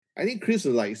I think Chris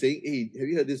was like saying, "Hey, have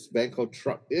you heard this band called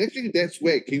Truck?" Actually, that's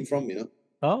where it came from,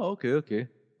 Oh, okay.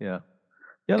 Yeah.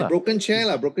 Yeah. And Broken Chair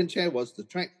was the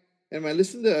track. And when I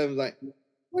listened to it, I was like,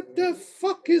 what the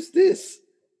fuck is this?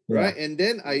 Yeah. Right? And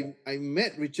then I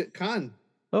met Richard Kahn.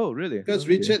 Oh, really? Because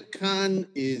Richard Kahn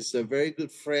is a very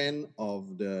good friend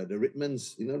of the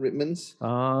Ritmans, Ritmans.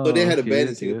 Oh, so they had a band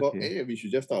in Singapore. Hey, we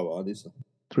should just talk about this.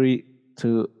 3,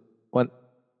 2, 1.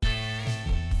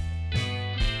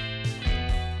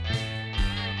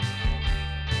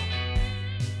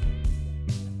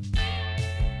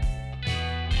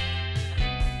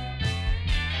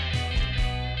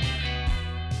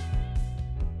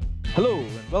 Hello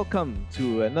and welcome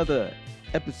to another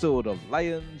episode of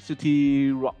Lion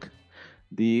City Rock,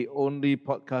 the only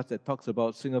podcast that talks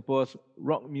about Singapore's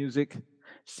rock music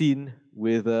scene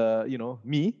with,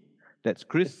 me, that's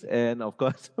Chris, and of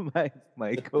course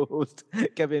my co-host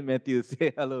Kevin Matthews.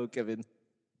 Say hello, Kevin.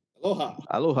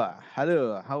 Aloha.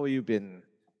 Hello. How have you been?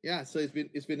 Yeah, so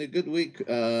it's been a good week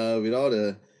with all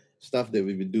the stuff that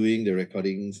we've been doing, the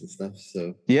recordings and stuff.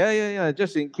 So yeah.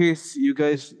 Just in case you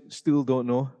guys still don't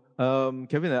know,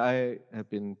 Kevin and I have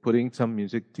been putting some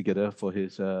music together for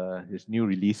his new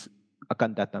release,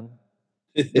 Akan Datang.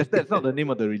 That's not the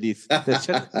name of the release. That's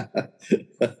just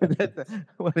that's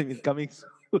what I mean. Coming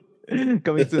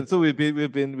soon. So we've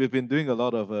been doing a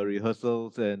lot of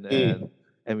rehearsals and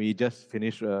we just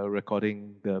finished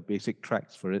recording the basic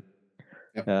tracks for it.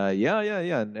 Yep.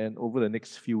 And over the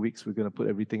next few weeks, we're gonna put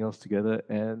everything else together,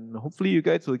 and hopefully, you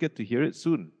guys will get to hear it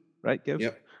soon, right, Kev?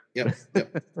 Yep.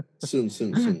 soon.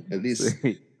 At least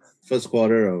first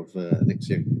quarter of next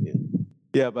year.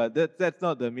 Yeah, but that's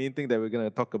not the main thing that we're gonna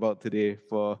talk about today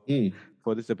for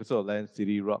this episode of Lion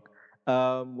City Rock.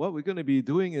 What we're gonna be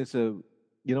doing is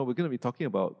we're gonna be talking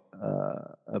about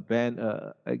a band.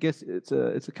 I guess it's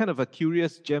a kind of a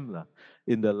curious gem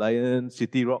in the Lion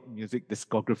City Rock music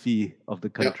discography of the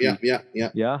country.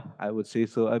 Yeah, I would say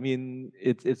so. I mean,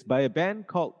 it's by a band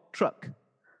called Truck,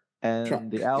 and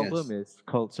the album is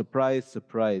called Surprise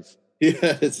Surprise.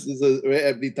 Yeah, it's a very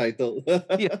aptly titled.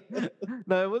 Yeah.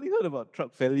 Now, I've only heard about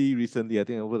Truck fairly recently, I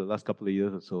think over the last couple of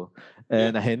years or so.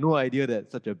 And I had no idea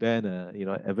that such a band,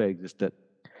 ever existed.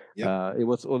 It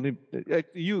was only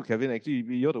you, Kevin, actually,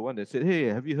 you're the one that said, hey,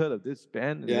 have you heard of this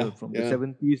band from the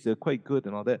 70s? They're quite good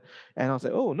and all that. And I was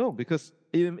like, oh, no, because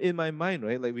in my mind,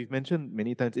 right, like we've mentioned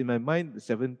many times, in my mind, the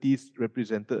 70s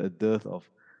represented a dearth of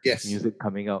music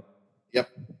coming out. Yep.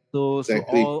 So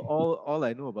Exactly. all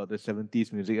I know about the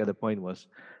 70s music at the point was,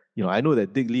 I know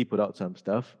that Dick Lee put out some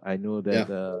stuff. I know that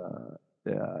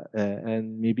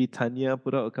and maybe Tanya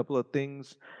put out a couple of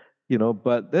things,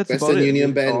 but that's Western about Union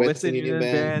it. Band, Western Union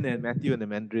Band and Matthew and the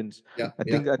Mandarins.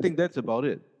 I think that's about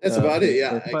it. That's about it.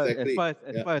 Yeah, exactly.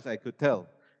 As far as I could tell.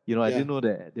 I didn't know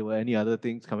that there were any other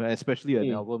things coming out, especially an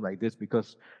album like this,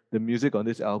 because the music on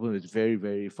this album is very,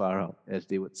 very far out, as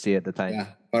they would say at the time. Yeah,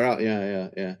 far out.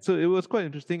 Yeah. So it was quite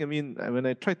interesting. I mean, when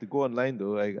I tried to go online,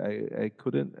 though, I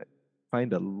couldn't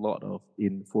find a lot of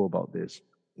info about this.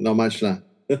 Not much, lah.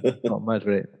 Not much,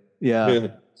 right? Yeah.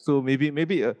 So maybe,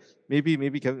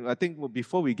 Kevin, I think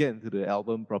before we get into the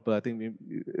album proper, I think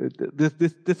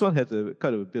this one has a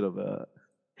kind of a bit of a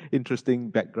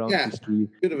interesting background history.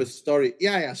 Bit of a story.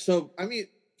 Yeah. So I mean,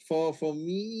 for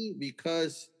me,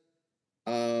 because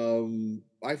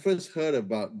I first heard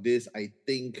about this, I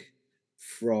think,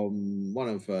 from one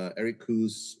of Eric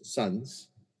Khoo's sons,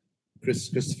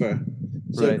 Christopher.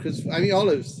 So right. all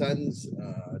of his sons,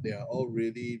 they are all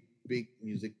really big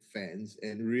music fans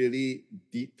and really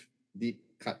deep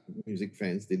cut music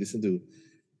fans. They listen to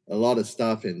a lot of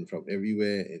stuff and from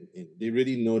everywhere, and they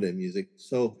really know their music.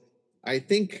 So I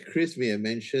think Chris may have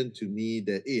mentioned to me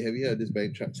that, hey, have you heard this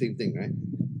band Truck? Same thing, right?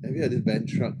 Have you heard this band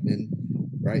Truck? And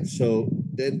right, so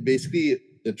then basically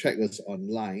the track was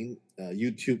online.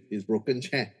 YouTube is Broken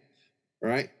Chair,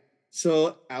 right?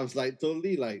 So I was like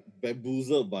totally like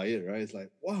bamboozled by it, right? It's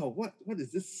like, wow, what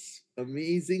is this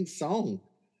amazing song,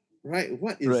 right?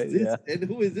 What is this? Yeah. And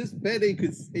who is this band? And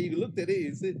you looked at it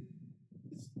and said,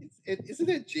 isn't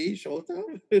that Jay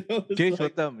Shotham? Jay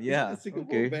Shotham, yeah. A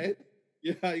Singapore band.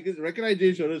 Yeah, you can recognize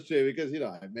Jay Shotham straight because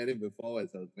I met him before when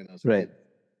I was a kid.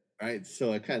 Right.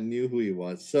 So I kind of knew who he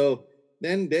was. So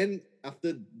then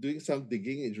after doing some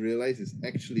digging, I realized it's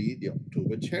actually the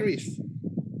October Cherries.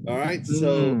 All right.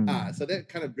 So that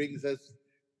kind of brings us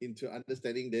into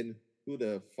understanding then who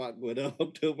the fuck were the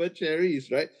October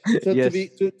Cherries, right? So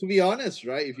to be honest,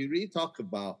 right, if you really talk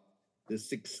about the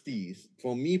 60s,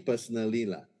 for me personally,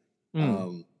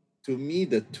 to me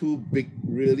the two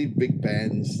really big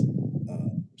bands,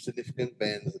 significant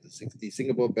bands of the 60s,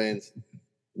 Singapore bands,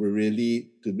 were really,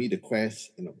 to me, the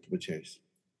Quest and October Cherries.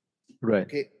 Right.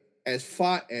 Okay. as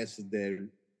far as their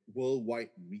worldwide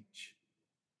reach.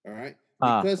 All right.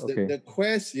 Because okay. the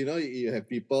quest, you have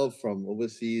people from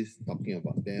overseas talking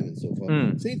about them and so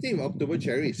forth. Same thing with October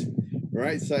Cherries,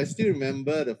 right? So I still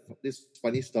remember this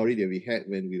funny story that we had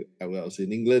when I was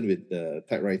in England with the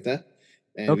typewriter,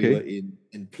 and we were in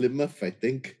Plymouth, I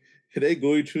think. And then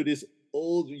going through this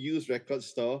old used record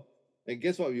store, and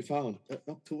guess what we found?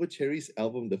 October Cherries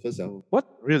album, the first album. What?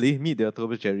 Really? Meet the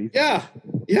October Cherries? Yeah.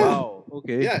 Wow.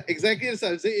 Okay. Yeah, exactly. So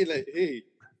I'm saying, like, hey,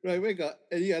 right, we got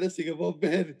any other Singapore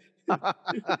band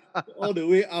all the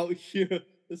way out here,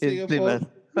 the Singapore,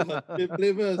 in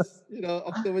Plymouth,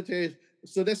 October Cherries.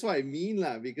 So that's what I mean,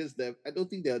 because I don't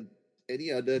think there are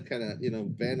any other kind of,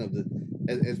 band of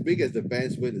as big as the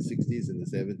bands were in the 60s and the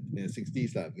 70s,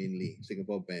 60s, mainly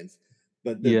Singapore bands.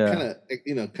 But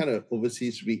the kind of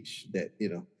overseas reach that,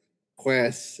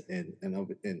 Quest and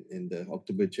the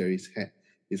October Cherries had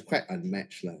is quite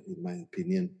unmatched, in my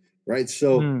opinion. Right.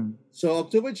 So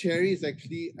October Cherries,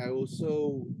 actually, I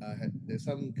also there's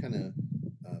some kind of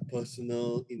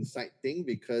personal insight thing,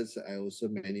 because I also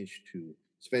managed to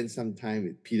spend some time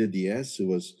with Peter Diaz, who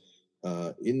was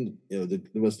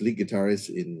was lead guitarist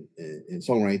in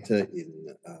songwriter in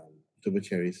October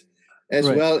Cherries, as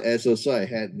well as also I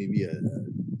had maybe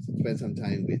spend some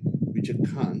time with Richard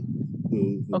Kahn,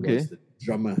 who was the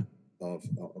drummer of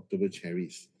October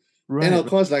Cherries. Right. And of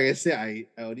course, like I said, I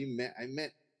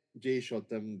met Jay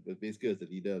Shortham, but basically as the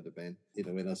leader of the band,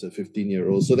 when I was a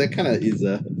 15-year-old. So that kind of is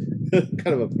a kind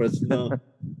of a personal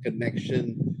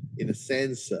connection in a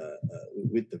sense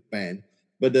with the band.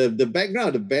 But the background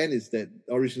of the band is that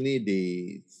originally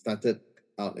they started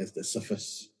out as the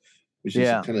Surfers, which is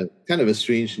kind of a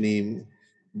strange name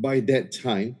by that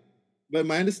time. But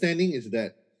my understanding is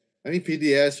that, Peter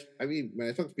Diaz, when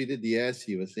I talked to Peter Diaz,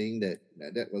 he was saying that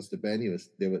was the band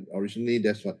originally,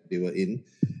 that's what they were in.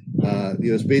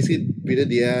 It was basically Peter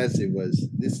Diaz. It was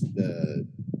the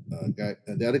guy,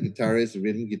 the other guitarist, the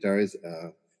rhythm guitarist,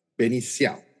 Benny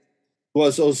Xiao, who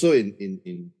was also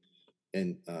and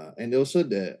also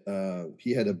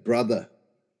he had a brother,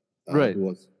 who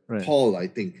was Paul, I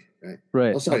think, right?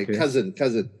 Right. Oh, sorry, cousin,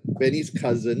 Benny's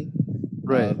cousin,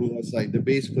 who was like the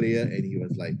bass player, and he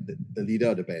was like the leader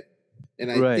of the band.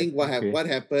 And I think what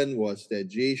happened was that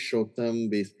Jay Shortham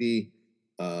basically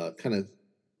kind of,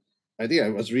 I think I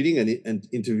was reading an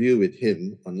interview with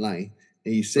him online,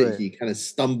 and he said he kind of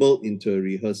stumbled into a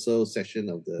rehearsal session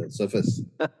of the Surfers.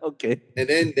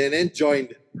 And then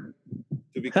joined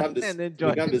to become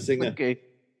the singer. Okay.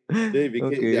 Then he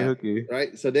became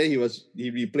right. So then he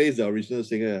replaced the original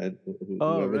singer,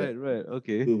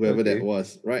 whoever that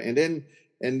was, right? And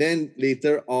then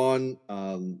later on,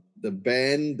 the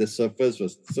band, the Surfers,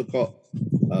 was so-called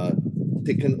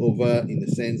taken over, in a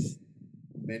sense,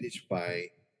 managed by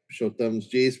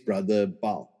Jay's brother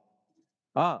Bao.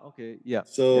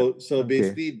 So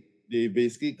basically, they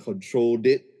basically controlled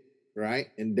it, right?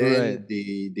 And then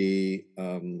they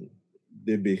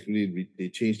basically they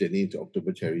changed their name to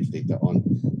October Cherries later on,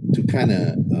 to kind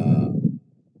of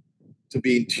to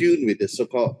be in tune with the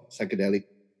so-called psychedelic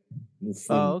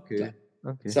movement.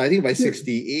 So I think by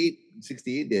 68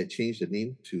 they had changed the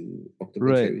name to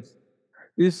October Cherries.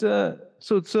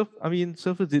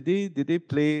 Surfers, did they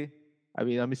play?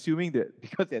 I'm assuming that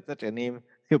because they had such a name,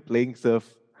 they're playing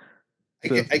surf.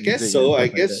 I guess so.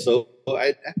 I've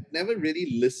never really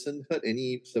heard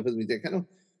any Surfers music.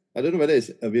 I don't know whether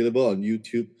it's available on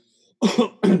YouTube,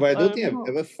 but I don't think I've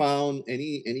ever found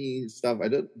any stuff.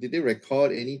 Did they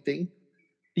record anything?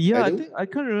 Yeah, I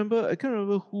can't remember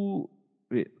who.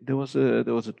 Wait, there was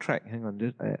a track. Hang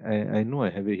on, I know I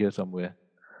have it here somewhere.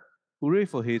 Hooray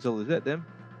for Hazel, is that them?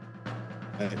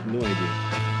 I have no idea.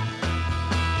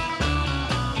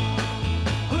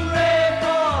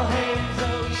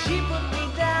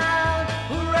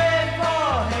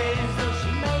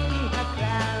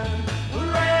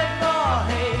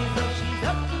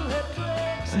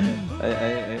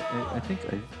 I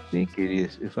think it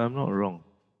is, if I'm not wrong.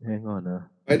 Hang on.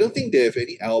 I don't think they have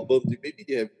any album. Maybe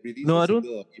they have released a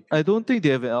single. I don't think they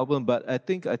have an album, but I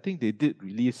think they did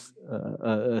release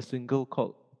a single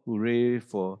called "Hooray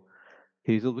for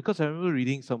Hazel," because I remember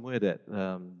reading somewhere that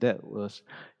that was,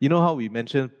 how we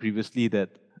mentioned previously that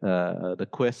the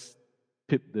Quest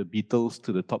pipped the Beatles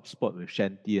to the top spot with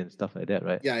Shanty and stuff like that,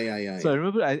 right? Yeah. So I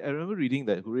remember reading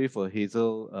that "Hooray for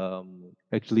Hazel"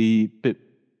 actually pipped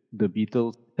the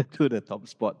Beatles to the top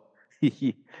spot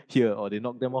here, or they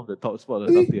knocked them off the top spot or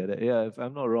something like that. Yeah, if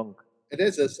I'm not wrong. And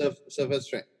that's a Surfers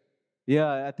track.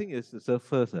 Yeah, I think it's the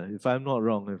Surfers. If I'm not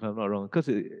wrong, because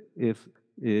if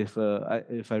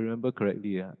I remember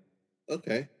correctly,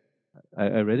 okay,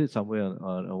 I read it somewhere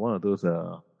on one of those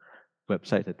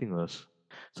websites. I think it was.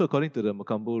 So according to the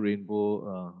Macambo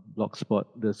Rainbow blogspot,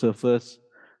 the Surfers,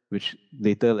 which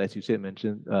later, as you said,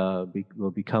 mentioned,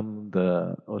 will become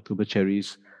the October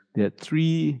Cherries. They had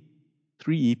three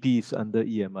EPs under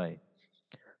EMI.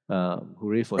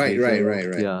 Hooray for Right.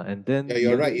 Hazel. Yeah, and then Yeah,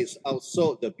 you're right. It's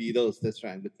outsold the Beatles. That's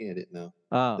right. I'm looking at it now.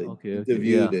 Okay.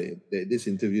 This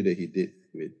interview that he did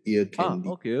with Ear Candy.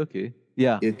 Okay.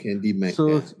 Yeah. Ear Candy Mac.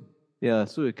 So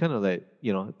so it kind of like,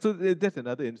 so that's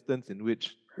another instance in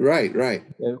which Right.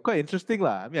 quite interesting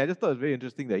lah. I mean, I just thought it was very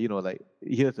interesting that, like,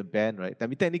 here's a band, right? I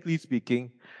mean, technically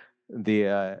speaking, they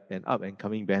are an up and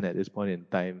coming band at this point in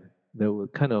time. They were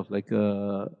kind of like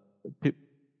a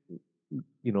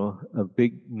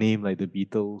big name like the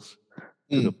Beatles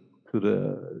in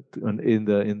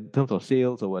terms of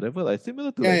sales or whatever, like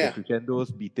similar to the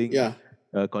Crescendos beating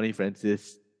Connie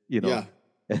Francis,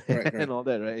 Correct. and all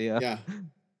that, right? Yeah.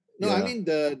 No, I mean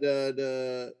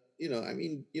the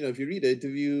if you read the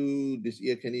interview, this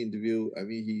Ear Candy interview, I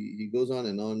mean he goes on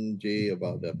and on, Jay,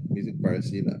 about the music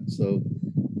piracy lah. So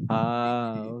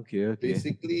okay.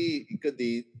 Basically, because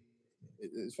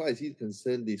as far as he's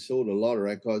concerned, they sold a lot of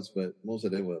records, but most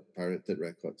of them were pirated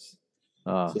records.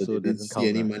 So they didn't see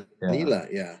any money lah.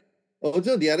 Yeah.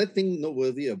 Also, the other thing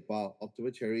noteworthy about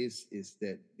October Cherries is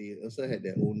that they also had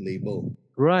their own label.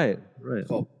 Right.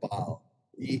 Called Baal.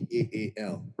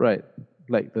 EAAL. Right.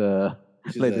 Like the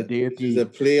deity. It's a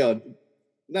play on.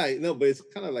 No, but it's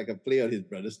kind of like a play on his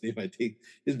brother's name, I think.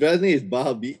 His brother's name is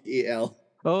Baal, B-A-L.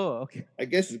 Oh, okay. I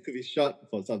guess it could be short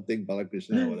for something,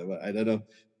 Balakrishna or whatever. I don't know.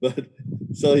 But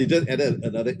so he just added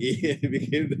another A and it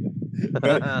became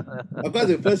right? Of course,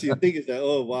 at first you think it's like,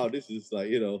 oh wow, this is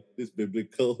like, this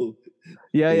biblical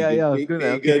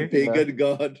pagan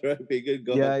god, right? Pagan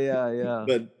god. Yeah.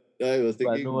 But I was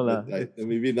thinking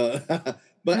maybe not.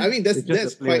 But I mean that's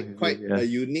quite a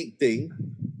unique thing,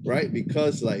 right?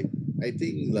 Because like I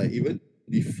think like even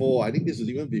before, I think this was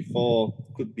even before,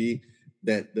 could be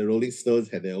that the Rolling Stones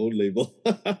had their own label.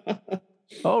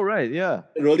 Oh, right, yeah.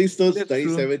 Rolling Stones,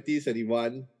 1970,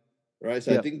 71, right?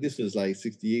 So I think this was like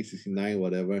 68, 69,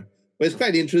 whatever. But it's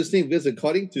quite interesting because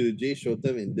according to Jay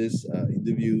Shotham in this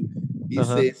interview, he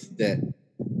says that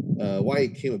why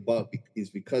it came about is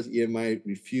because EMI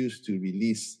refused to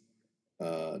release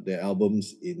their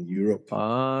albums in Europe.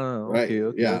 Right?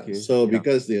 Okay. So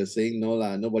because they're saying no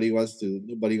lah, nobody wants to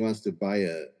buy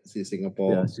a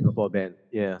Singapore band.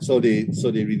 Yeah. So they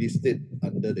released it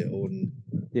under their own.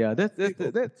 Yeah, that's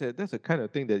a kind of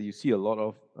thing that you see a lot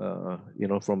of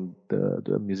from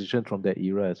the musicians from that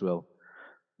era as well.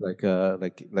 Like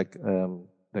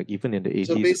even in the 80s.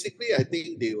 So basically I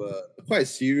think they were quite a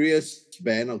serious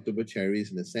band, October Cherries,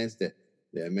 in the sense that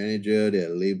their manager, their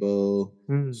label.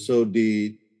 So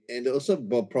and also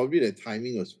probably the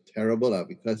timing was terrible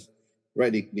because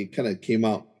they kind of came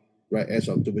out right as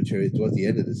October Cherries towards the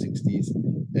end of the 60s.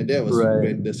 And that was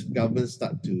when the government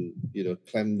started to,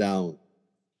 clamp down.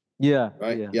 Yeah.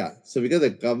 Right? Yeah. So because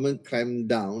the government clamped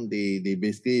down, they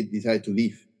basically decided to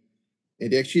leave.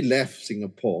 And they actually left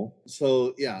Singapore.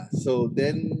 So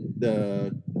then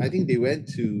I think they went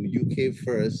to UK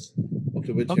first,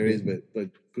 October Cherries, but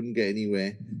couldn't get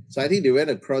anywhere. So I think they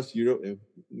went across Europe and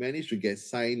managed to get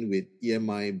signed with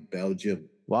EMI Belgium.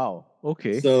 Wow.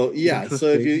 Okay. So so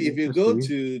if you go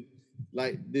to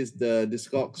like the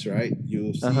Discogs, right,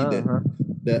 you'll see that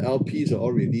the LPs are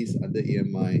all released under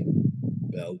EMI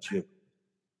Belgium.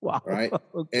 Wow. Right.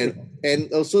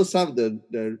 And also some of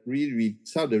the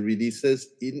releases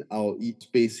in our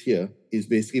space here is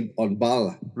basically on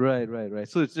Baal. Right.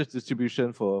 So it's just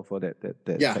distribution for that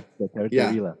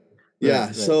territory.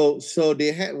 Right. So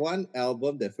they had one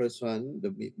album, the first one,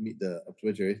 the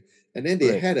October Cherries, and then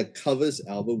they had a covers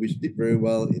album which did very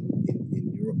well in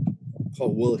Europe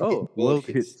called World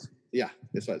Hits. Yeah,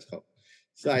 that's what it's called.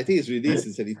 So I think it's released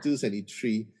in 72,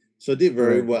 73. So did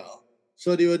very well.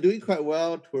 So they were doing quite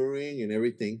well, touring and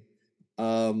everything.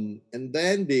 And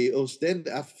then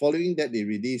following that, they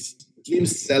released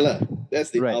Dream's Cellar. That's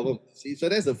the album. See, so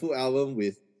that's the full album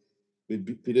with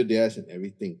Peter Diaz and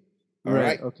everything. All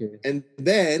right. Okay. And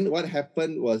then what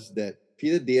happened was that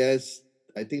Peter Diaz,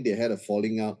 I think they had a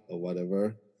falling out or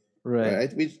whatever.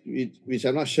 Right. Which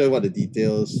I'm not sure what the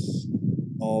details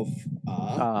of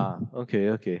are. Okay.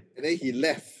 And then he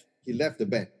left the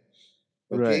band.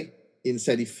 Okay. In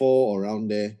 74 around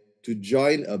there to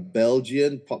join a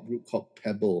Belgian pop group called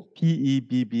Pebble.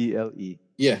 Pebble.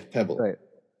 Yeah, Pebble. Right.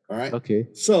 All right. Okay.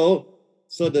 So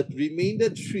the remainder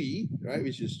three, right,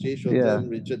 which is Jay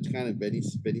Shotham, Richard Kahn, and Benny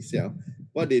Xiao,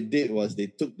 what they did was they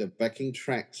took the backing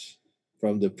tracks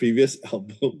from the previous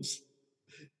albums,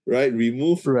 right,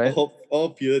 removed all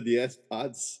Peter Diaz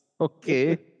parts.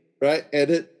 Okay. Right,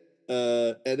 added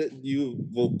added new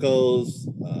vocals,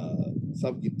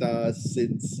 some guitars,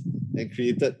 synths, and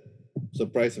created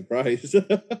surprise.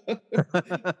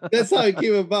 That's how it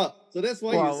came about. So that's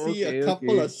why Wow, you see okay, a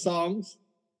couple okay. of songs,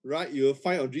 right? You will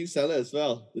find on Dream Seller as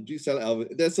well. The Dream Seller album.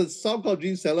 There's a song called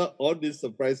Dream Seller on this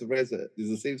surprise. It's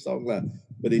the same song,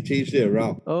 but they changed it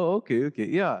around. Oh, okay, okay.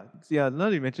 Yeah, yeah. Now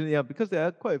that you mention it, yeah, because there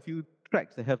are quite a few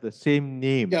tracks that have the same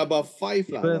name. Yeah, about five.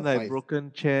 Even About like five.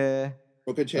 Broken Chair,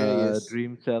 Broken Chair, yes.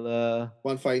 Dream Seller,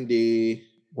 One Fine Day,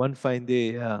 One Fine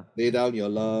Day, yeah. Lay Down Your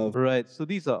Love. Right. So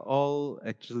these are all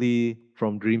actually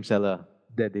from Dream Seller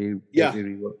that they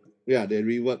reworked. Yeah, they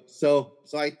reworked. So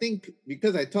I think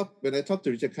because when I talked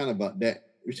to Richard Kahn about that,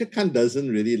 Richard Kahn doesn't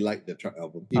really like the Truck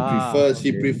album. He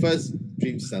prefers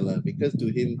Dream Seller because to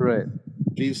him, right,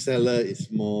 Dream Seller is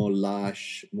more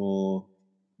lush, more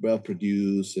well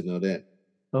produced, and all that.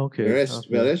 Okay.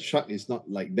 Whereas Truck is not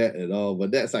like that at all.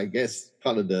 But that's, I guess,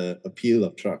 part of the appeal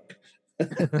of Truck.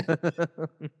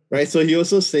 Right. So he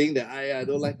also saying that I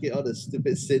don't like it, all the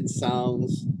stupid synth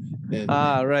sounds.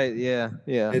 Right, yeah.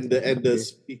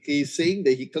 He's saying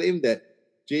that he claimed that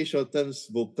Jay Shorten's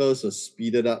vocals were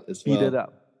speeded up as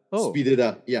well. Speeded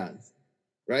up, yeah.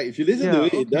 Right? If you listen to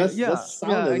it, it does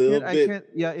sound a little bit.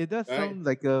 It does sound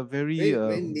like a very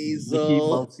nasal, Mickey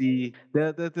Mousey.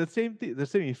 The same thing, the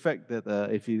same effect that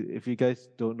if you guys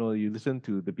don't know, you listen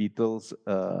to the Beatles,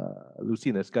 Lucy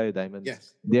in the Sky with Diamonds.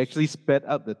 Yes. They actually sped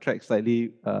up the track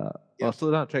slightly, or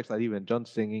slowed down the track slightly when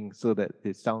John's singing, so that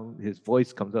his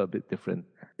voice comes out a bit different.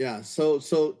 Yeah. So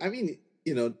I mean,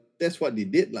 that's what they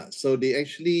did, lah. So they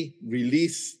actually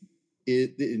released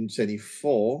it in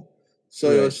 24. So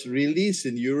it was released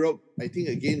in Europe, I think,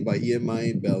 again by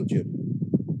EMI Belgium.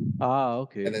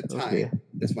 Okay. At the time,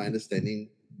 that's my understanding,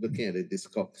 looking at the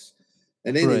Discogs.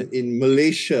 And then in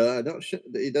Malaysia, I'm not sure,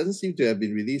 it doesn't seem to have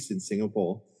been released in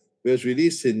Singapore. It was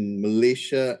released in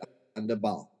Malaysia under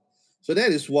BAL. So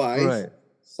that is why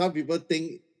some people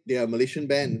think they are a Malaysian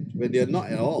band when they are not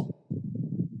at all.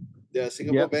 They are a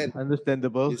Singapore band.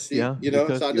 Understandable. You see, so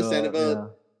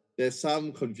understandable. There's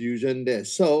some confusion there.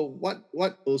 So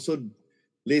what also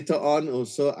later on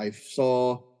also I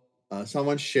saw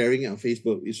someone sharing it on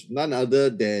Facebook. It's none other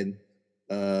than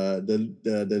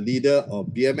the leader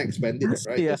of BMX Bandits,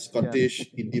 right? The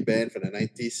Scottish indie band from the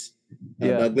 90s.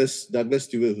 Douglas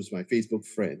Stewart, who's my Facebook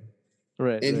friend.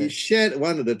 Right. And he shared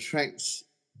one of the tracks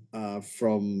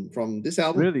from this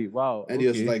album. Really? Wow. And he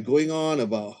was like going on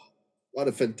about what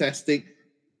a fantastic,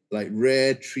 like,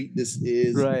 rare treat this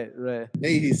is. Right. Then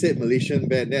he said Malaysian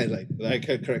band. Then I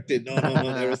corrected. No,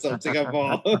 there was some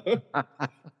Singapore.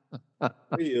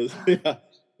 So he's a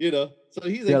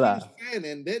huge fan,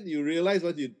 and then you realize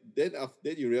you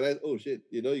realize, oh shit,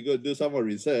 you go do some more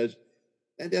research,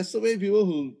 and there's so many people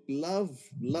who love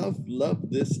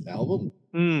this album.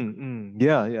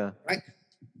 Yeah. Right.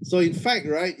 So in fact,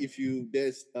 right, if you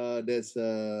there's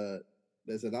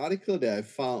an article that I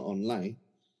found online.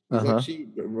 It's actually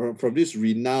from this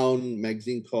renowned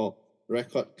magazine called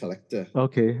Record Collector.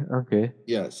 Okay.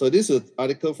 Yeah, so this is an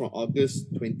article from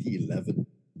August 2011,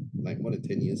 like more than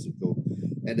 10 years ago.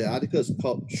 And the article is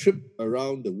called Trip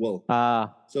Around the World.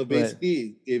 So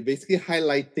basically,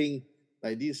 highlighting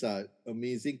like these are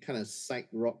amazing kind of psych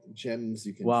rock gems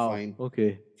you can find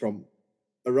from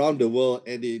around the world.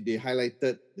 And they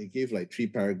gave like 3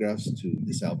 paragraphs to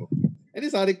this album. And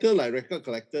this article, like Record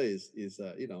Collector, is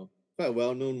quite a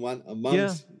well-known one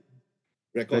amongst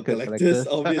record collectors,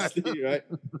 obviously, right?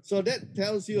 So that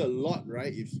tells you a lot,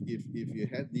 right? If you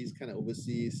have these kind of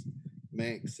overseas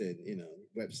mags and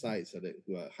websites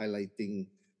who are highlighting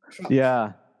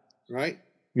trucks, right?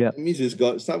 Yeah, it means it's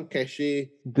got some cachet.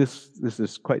 This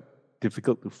is quite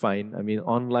difficult to find. I mean,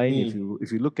 online,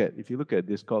 if you look at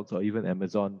Discogs or even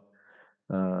Amazon,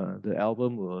 the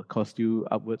album will cost you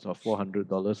upwards of $400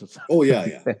 or something. Oh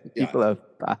yeah. People are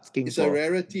asking it's a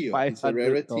rarity. It's a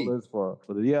rarity for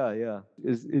the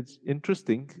It's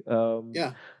interesting.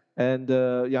 And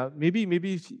maybe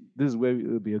this is where it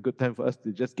will be a good time for us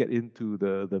to just get into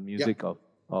the music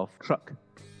of Truck.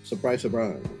 Surprise.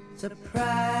 Surprise,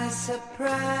 surprise,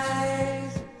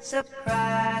 surprise,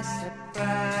 surprise.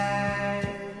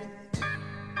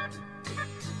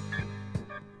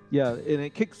 Yeah, and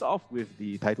it kicks off with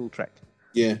the title track.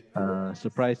 Yeah.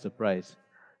 Surprise,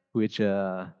 which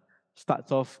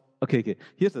starts off. Okay.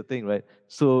 Here's the thing, right?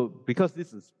 So because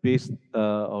this is based,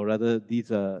 or rather, this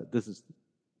is,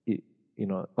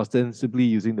 ostensibly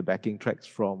using the backing tracks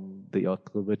from the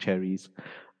October Cherries.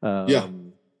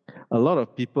 A lot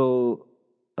of people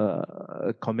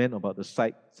comment about the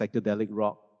psychedelic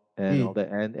rock and all that,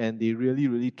 and they really,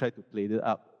 really try to play it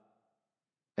up.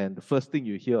 And the first thing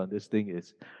you hear on this thing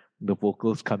is the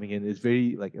vocals coming in. It's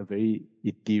very like a very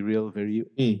ethereal, very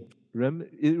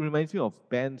it reminds me of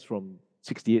bands from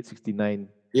 68, 69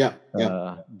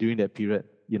 during that period,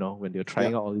 when they're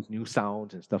trying out all these new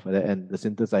sounds and stuff like that, and the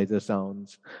synthesizer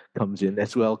sounds comes in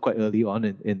as well quite early on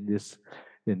in this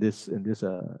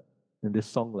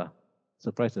song lah.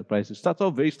 Surprise, surprise. It starts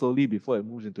off very slowly before it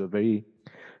moves into a very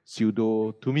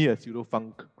pseudo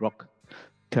funk rock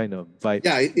kind of vibe.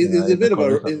 Yeah, it's a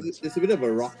bit of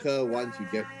a rocker once you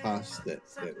get past that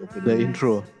opening. The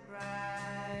intro.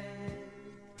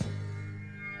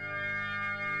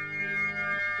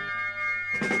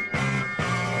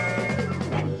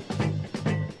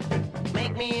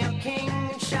 Make me a king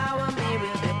and shower me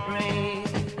with your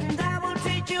praise, and I will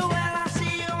treat you well. I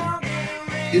see you walking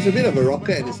around. It's a bit of a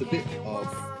rocker, and it's a bit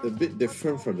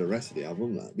different from the rest of the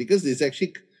album lah. Because it's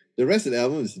actually the rest of the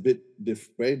album is a bit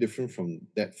very different from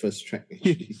that first track.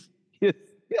 Actually, yes,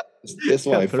 that's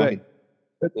what I find.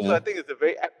 So I think it's a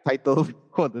very apt title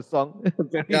for the song.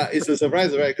 Yeah, it's a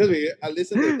surprise, right? Because I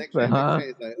listened to the next track,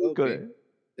 it's like, okay,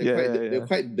 they're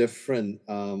quite different.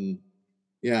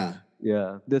 Yeah,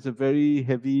 there's a very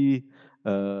heavy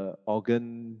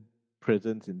organ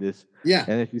presence in this. Yeah,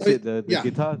 and as you said, the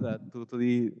guitars are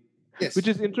totally. Yes. Which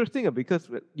is interesting because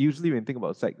usually when you think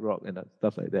about psych rock and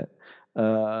stuff like that,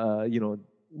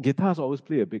 guitars always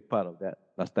play a big part of that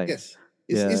last time. Yes,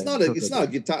 it's not a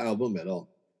guitar album at all.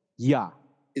 Yeah,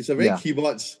 it's a very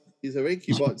keyboards. It's a very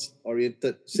keyboards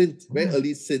oriented synth, very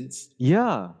early synths.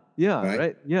 Yeah,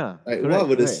 right. Yeah. Like, what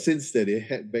were the synths that they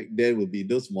had back then? Would be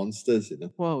those monsters,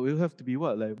 Well, we'll have to be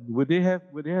what? Like, would they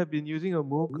have been using a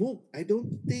Moog? Moog, I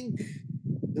don't think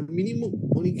the Mini Moog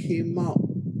only came out.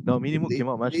 No, Mini Moog came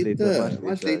out much later.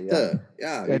 Much later.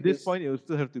 Yeah. At this point, it will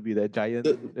still have to be that giant.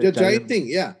 The giant thing,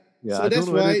 yeah. Yeah, so I that's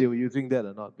don't know why whether they were using that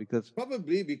or not because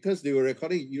they were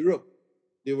recording Europe.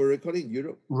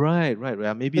 Right.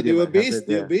 Maybe they were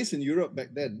based in Europe back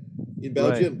then, in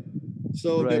Belgium. Right.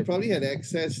 So they probably had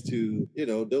access to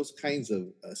those kinds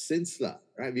of synths lah,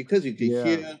 right? Because you can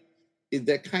hear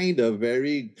that kind of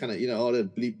very kind of all the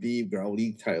bleep bleep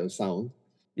growly type of sound.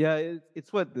 Yeah,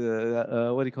 it's what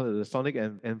the what do you call it? The sonic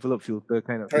envelope filter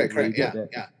kind of. Correct. Yeah.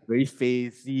 Very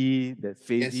phasey,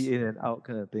 in and out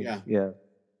kind of thing.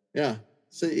 Yeah.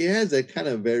 So it has a kind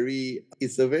of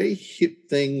it's a very hip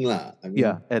thing lah. I mean,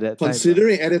 at that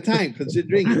considering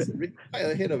it's quite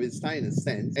ahead of its time in a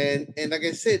sense. And like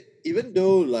I said, even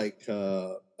though like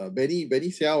Benny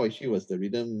Xiao actually was the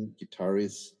rhythm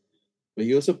guitarist, but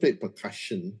he also played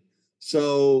percussion.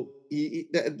 So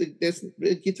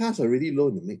the guitars are really low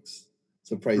in the mix,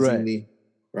 surprisingly.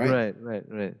 Right.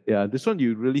 Yeah, this one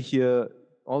you really hear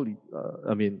all the,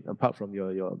 apart from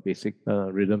your basic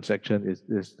rhythm section,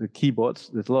 is the keyboards.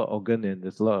 There's a lot of organ and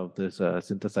there's a lot of this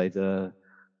synthesizer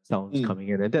sounds coming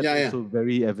in, and that's also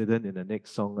very evident in the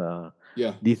next song.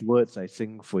 These words I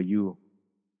sing for you.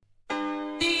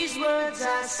 These words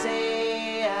I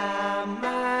say are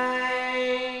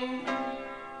mine.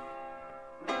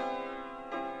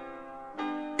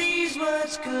 These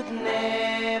words could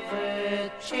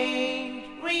never change,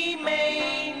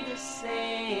 remain the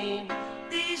same.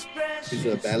 It's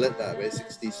a ballad, very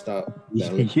 60s style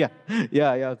ballad. Yeah.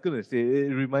 I was gonna say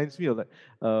it reminds me of like,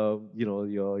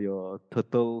 your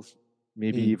Turtles,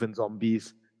 maybe even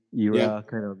Zombies era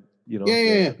kind of.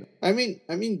 Yeah. I mean,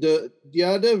 the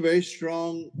other very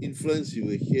strong influence you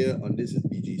will hear on this is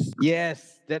Bee Gees.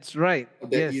 Yes, that's right.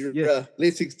 That era,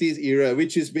 late 60s era,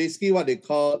 which is basically what they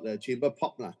call chamber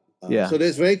pop lah. So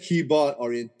there's very keyboard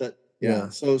oriented. Yeah.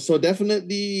 So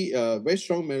definitely very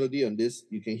strong melody on this.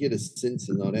 You can hear the synths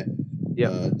and all that.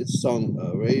 Yeah. This song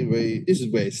this is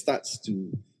where it starts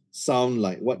to sound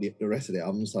like what the rest of the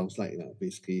album sounds like now,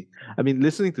 basically. I mean,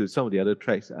 listening to some of the other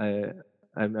tracks,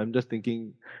 I'm just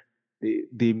thinking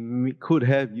they could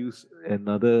have used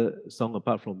another song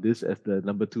apart from this as the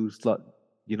number 2 slot.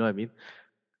 You know what I mean?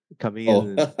 Coming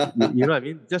in, you know what I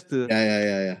mean? Just to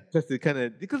just to kind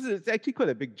of, because it's actually quite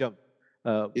a big jump.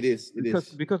 It is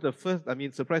because the first,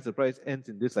 surprise ends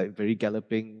in this like very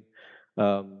galloping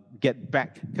get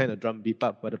back kind of drum beat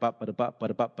up,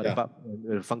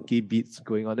 and funky beats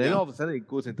going on. And all of a sudden it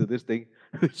goes into this thing,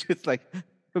 which is like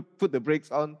put the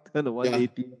brakes on, turn the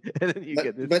 180, and then you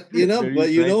get this. But you know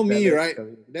me, right?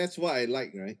 That's what I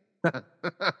like, right?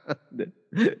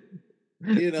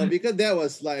 Because that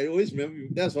was like, I always remember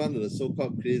that's one of the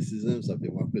so-called criticisms of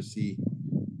democracy.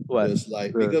 It was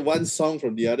like, because one song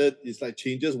from the other is like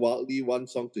changes wildly one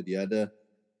song to the other.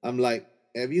 I'm like,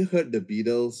 have you heard the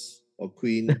Beatles or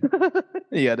Queen?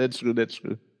 Yeah, that's true. Right?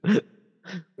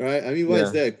 I mean, why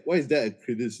is that a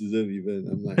criticism even?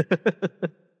 I'm like,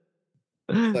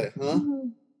 huh?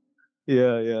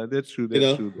 Yeah, that's true. You That's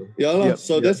know? true. Though. Yeah, lor. Yep,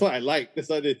 So yep. that's what I like. That's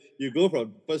why you go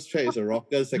from first track is a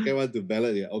rocker, second one to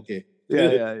ballad. Yeah, okay.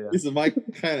 Yeah. This is my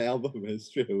kind of album, man,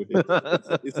 straight away.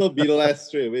 It's not Beatles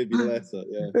straight away, Beatles. So,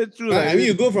 yeah. That's true. I mean,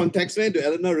 you go from Taxman to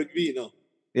Eleanor Rigby, you know.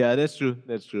 Yeah, that's true.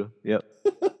 That's true. Yep.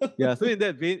 Yeah. So in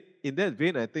that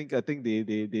vein, I think they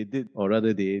did, or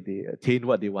rather they attained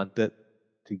what they wanted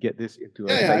to get this into.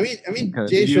 Yeah. I mean, once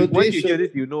Jay you hear Sean.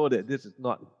 this, you know that this is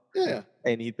not Yeah.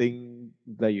 anything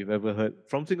that you've ever heard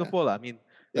from Singapore. I mean,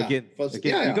 Yeah, again,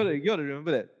 yeah. you gotta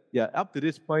remember that. Yeah, up to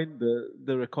this point,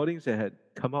 the recordings that had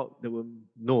come out that were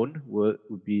known would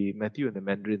be Matthew and the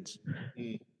Mandarins.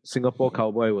 Singapore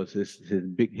Cowboy was his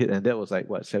big hit, and that was like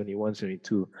what 71,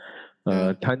 72.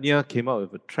 Tanya came out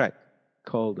with a track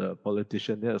called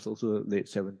Politician. That was also late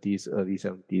 70s, early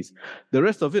 70s. The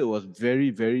rest of it was very,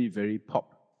 very, very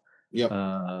pop. Yep.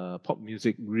 Pop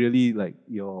music, really like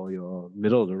your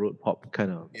middle of the road pop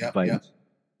kind of vibes.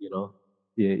 You know,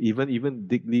 yeah. Even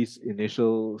Dick Lee's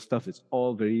initial stuff is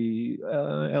all very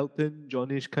Elton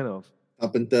Johnish kind of.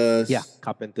 Carpenters. Yeah,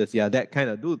 Carpenters. Yeah, that kind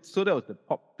of dude. So that was the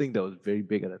pop thing that was very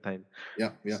big at the time.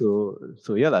 Yeah. So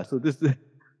yeah lah. So this.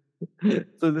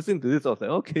 So listening to this, I was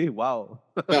like, okay, wow,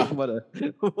 Yeah. what a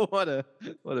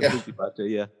big departure,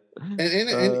 yeah.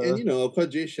 And you know, of course,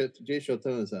 Jay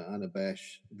Shelton is an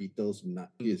unabashed Beatles nut.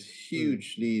 He is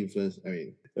hugely influenced. I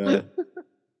mean,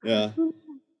 yeah.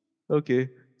 Okay,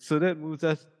 so that moves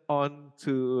us on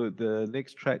to the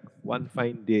next track, One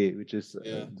Fine Day, which is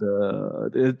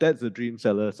that's the Dream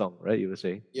Seller song, right? You were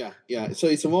saying? Yeah. So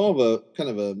it's more of a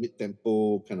kind of a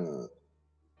mid-tempo kind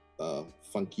of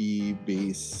funky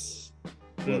bass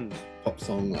pop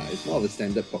song. It's more of a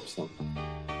standard pop song.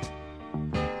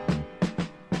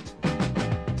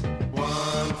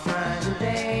 One fine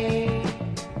day,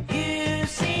 you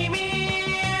see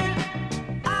me,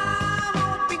 I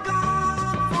won't be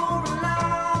gone for a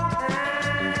long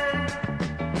time.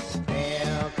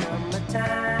 There'll come a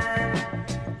time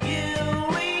you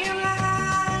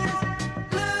realize,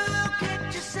 look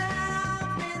at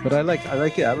yourself. But I like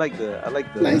it. I like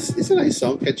the. Nice. It's a nice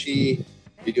song, catchy,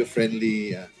 video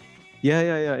friendly.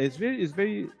 Yeah. It's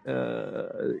very.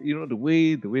 You know, the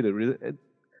way the rhythm.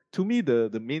 To me,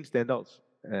 the main standouts,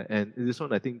 and this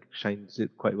one I think shines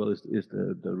it quite well, is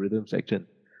the rhythm section.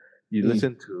 You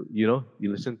listen to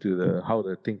the how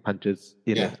the thing punches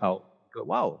in and out. You go,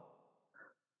 wow.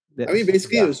 I mean,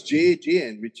 basically it was Jay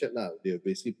and Richard lah. They were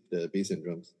basically the bass and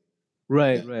drums.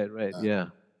 Right. Yeah.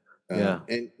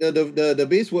 And the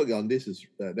bass work on this is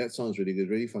that sounds really good,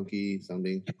 really funky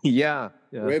sounding. Yeah.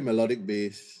 Very melodic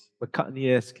bass.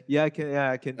 McCartney-esque. I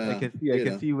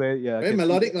can see where. Very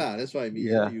melodic lah. That's what I mean.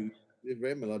 Yeah.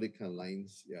 Very melodic kind of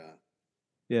lines. Yeah.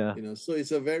 Yeah. You know, so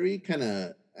it's a very kind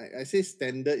of I say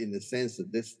standard in the sense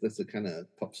that that's the kind of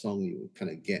pop song you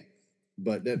kind of get,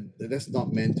 but that's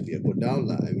not meant to be a put down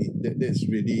lah. I mean, that's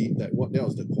really that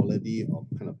was the quality of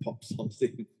kind of pop songs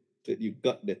that you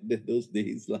got that those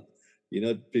days lah. You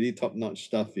know, pretty top notch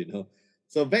stuff. You know.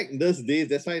 So back in those days,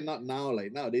 that's why not now.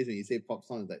 Like nowadays, when you say pop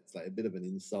song, that's like a bit of an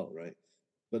insult, right?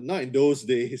 But not in those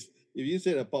days. If you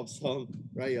said a pop song,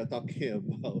 right, you're talking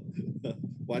about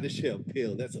Why the Shade of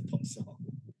Pale. That's a pop song.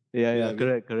 Yeah,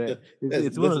 correct.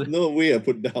 There's no way I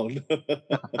put down.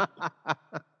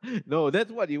 No,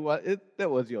 that's what you want. That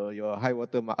was your high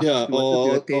water mark. Yeah,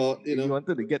 or you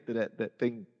wanted to get to that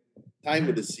thing. Time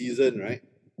with the Season, right?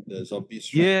 The zombie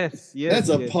strike. Yes. That's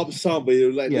a pop song, but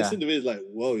you listen to it, it's like,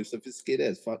 whoa, it's sophisticated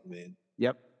as fuck, man.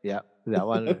 Yep. That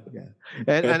one. Yeah.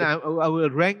 And I will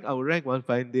rank One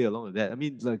Fine Day along with that. I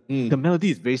mean, like the melody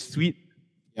is very sweet.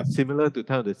 Yep. Similar to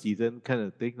Time of the Season kind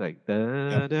of thing, like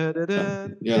da da da da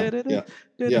da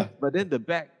da. But then the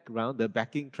background, the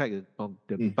backing track is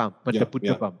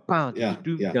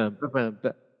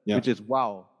which is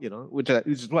wow, you know, which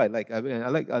is what I like. I mean, I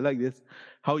like this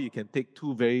how you can take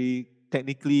two very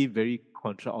technically very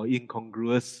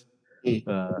incongruous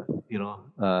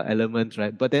elements,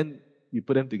 right? But then you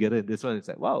put them together in this one, it's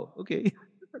like wow, okay.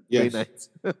 Very nice.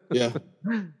 Yeah.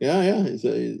 It's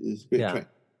a great track.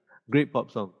 Great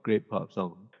pop song.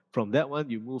 From that one,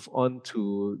 you move on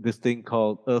to this thing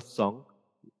called Earth Song.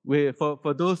 Where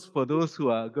for those who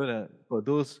are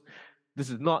this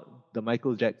is not the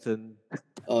Michael Jackson,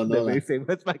 the very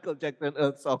famous Michael Jackson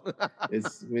Earth Song.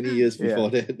 It's many years before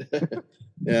that.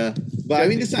 Yeah, but I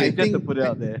mean, this I think to put it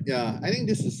out there. Yeah, I think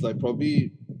this is like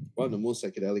probably one of the most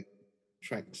psychedelic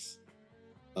tracks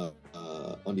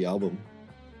on the album.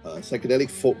 Psychedelic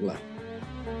folk lah.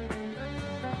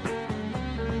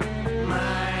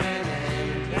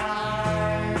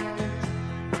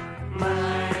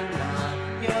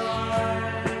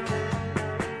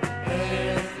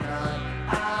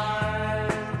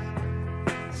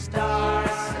 Star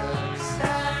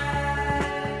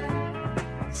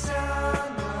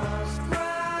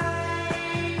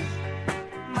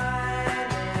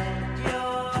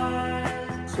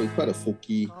quite a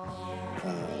folky,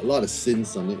 a lot of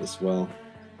synths on it as well,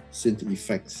 synth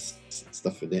effects,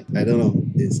 stuff in it. I don't know.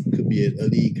 It could be an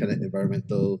early kind of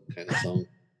environmental kind of song.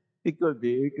 It could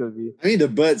be. I mean, the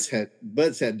Birds had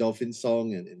Dolphin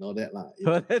Song and all that lah.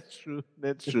 Oh, that's true.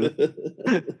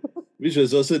 Which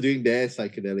was also doing their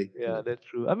psychedelic. Yeah, that's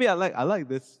true. I mean, I like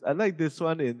this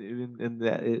one in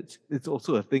that it's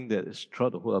also a thing that is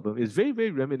throughout the whole album. It's very,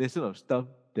 very reminiscent of stuff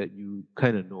that you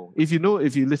kind of know. If you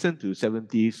listen to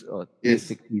 70s or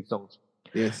 60s songs,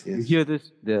 yes, you hear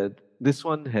this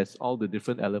one has all the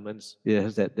different elements. It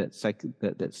has that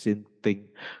synth thing,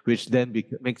 which then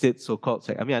makes it so-called.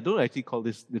 I mean, I don't actually call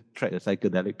this track a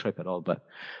psychedelic track at all, but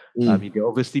I mean, they're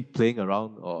obviously playing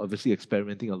around or obviously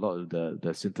experimenting a lot with the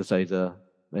synthesizer,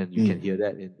 and you can hear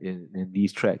that in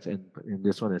these tracks and in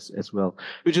this one as well,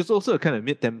 which is also a kind of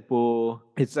mid-tempo.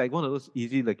 It's like one of those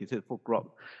easy, like you said, folk rock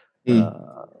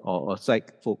or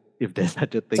psych folk, if there's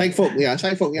such a thing. Psych folk, that's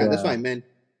what I meant.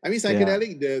 I mean,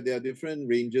 psychedelic, there are different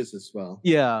ranges as well.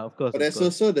 Yeah, of course. But there's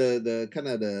also the kind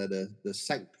of the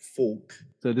psych folk.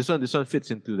 So this one fits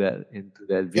into that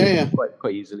view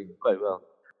quite easily, quite well.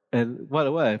 And what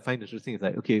I find interesting is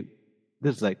like, okay,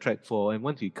 this is like track 4, and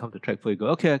once you come to track 4, you go,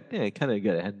 okay, I think I kind of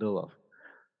get a handle of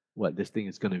what this thing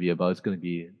is going to be about. It's going to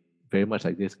be very much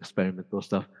like this experimental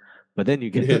stuff. But then you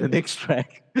get to the next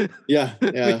track. Yeah.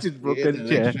 Which is Broken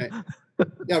Chair.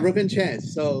 Broken Chair.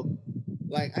 So,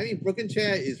 like, I mean, Broken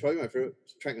Chair is probably my favorite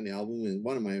track on the album and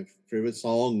one of my favorite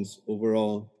songs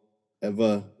overall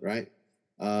ever, right?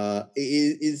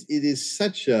 It is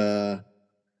such a,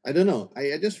 I don't know,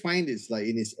 I just find it's like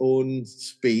in its own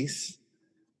space,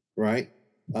 right?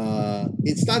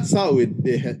 It starts out with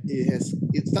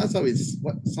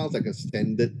what sounds like a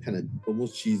standard kind of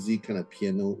almost cheesy kind of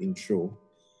piano intro,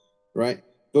 right?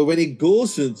 But when it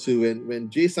goes into when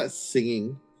Jay starts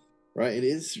singing, right, it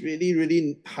is really,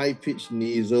 really high-pitched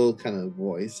nasal kind of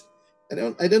voice. I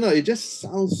don't know, it just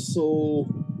sounds so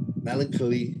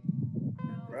melancholy,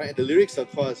 right? The lyrics,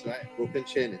 of course, right? Broken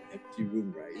chair in an empty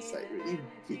room, right? It's like really,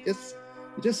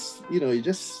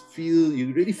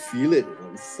 you really feel it.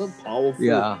 It's so powerful.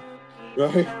 Yeah.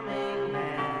 Right?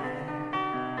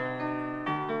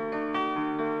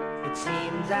 It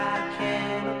seems I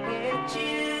can't get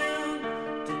you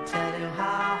to tell you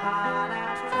how hard I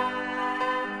try.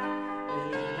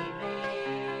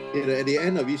 Believe me. At the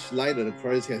end of each line of the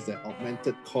chorus has that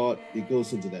augmented chord. It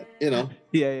goes into that,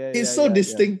 It's so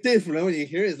distinctive. When you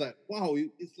hear it, it's like, wow,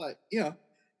 it's like,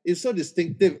 it's so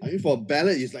distinctive. I mean, for a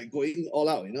ballad, it's like going all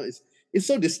out, it's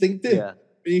so distinctive. Yeah.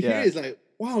 When you hear it, it's like,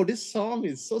 wow, this song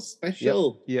is so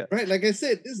special. Yeah. Right? Like I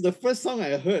said, this is the first song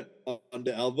I heard on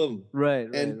the album. Right.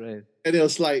 And it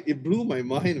was like, it blew my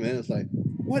mind, man. It's like,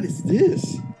 what is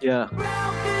this? Yeah. Broken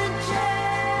chair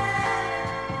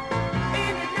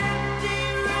in an empty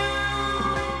room.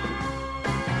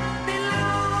 The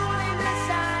loneliness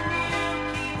I knew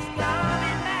keeps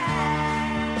coming back.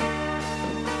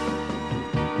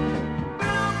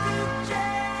 Broken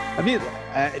chair. I mean,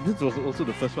 this was also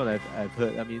the first one I've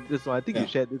heard. I mean, this one, I think you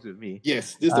shared this with me.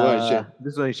 Yes, this is the one I shared.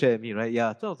 This one you shared with me, right?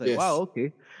 Yeah. So I was like, Yes. wow,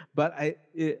 okay. But I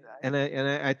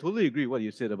totally agree what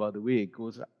you said about the way it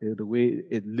goes, the way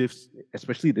it lifts,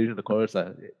 especially during the chorus.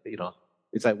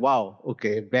 It's like, wow,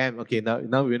 okay, bam, okay,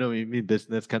 now we know we mean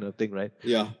business kind of thing, right?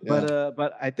 Yeah.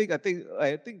 But I think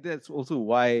that's also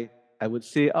why I would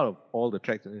say out of all the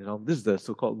tracks on the album, this is the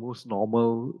so-called most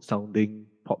normal sounding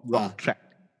pop rock track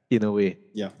in a way.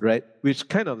 Yeah. Right? Which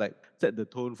kind of like set the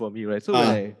tone for me, right? So when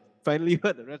I finally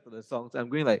heard the rest of the songs, I'm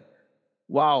going like,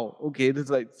 wow, okay, this is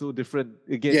like so different.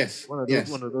 Again, one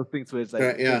of those things where it's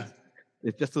like,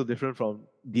 it's just so different from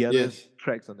the other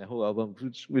tracks on the whole album,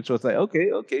 which was like, okay,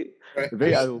 right.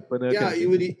 very eye opener. Yeah, you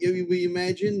would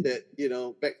imagine that,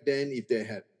 back then if they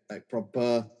had like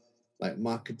proper like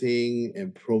marketing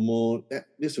and promo,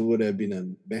 this would have been a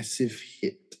massive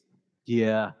hit.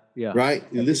 Yeah. Right?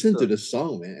 You listen to the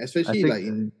song, man, especially like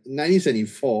in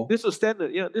 1974. This will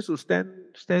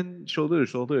stand shoulder to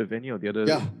shoulder with any of the other.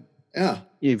 Yeah.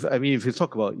 If you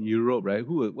talk about Europe, right?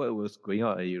 What was going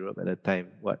on in Europe at that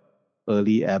time? What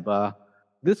early ABBA?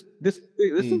 This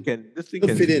thing can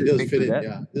fit in. Yeah,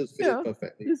 this fit in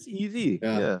perfectly. It's easy.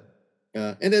 Yeah.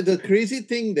 And the crazy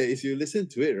thing that is you listen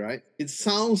to it, right? It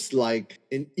sounds like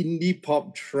an indie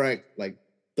pop track like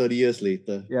 30 years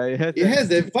later. Yeah, it has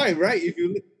that vibe, right? If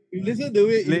you listen to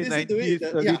it, late 90s,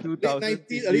 early 2000s, late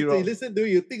 90s, early, you listen to it,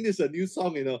 you think this is a new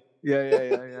song, Yeah.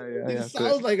 It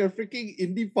sounds like a freaking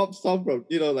indie pop song from,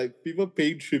 like people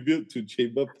paying tribute to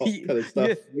chamber pop kind of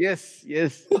stuff. Yes.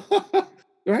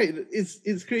 Right,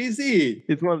 it's crazy.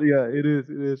 It's one, it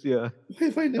is, yeah. Why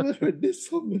have I never heard this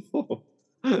song before?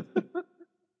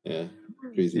 Yeah.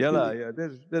 Crazy. Yeah, lah. crazy. Yeah,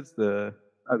 that's the.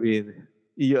 I mean,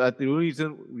 yeah, the only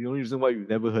reason why you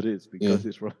never heard it is because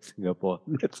it's from Singapore.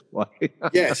 That's why.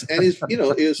 Yes, and it's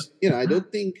I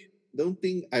don't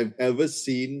think I've ever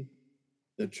seen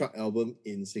the Truck album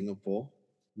in Singapore.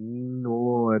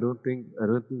 No, I don't think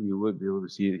you would be able to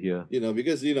see it here.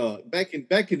 Because back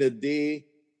in the day,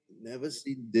 never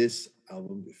seen this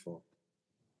album before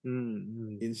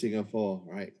in Singapore,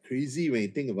 right? Crazy when you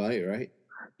think about it, right?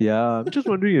 Yeah, I'm just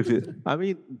wondering if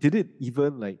did it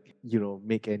even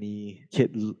make any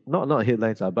not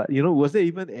headlines, but was it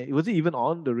even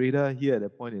on the radar here at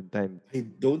that point in time? I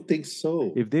don't think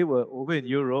so. If they were over in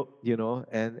Europe,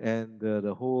 and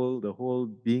the whole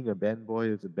being a band boy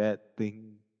is a bad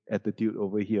thing attitude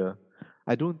over here,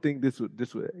 I don't think this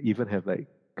would even have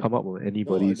come up with No, I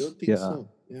anybody's. don't think so.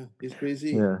 Yeah, it's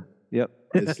crazy. Yeah. Yep.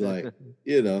 It's like,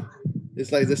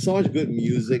 it's like there's so much good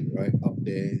music, right, up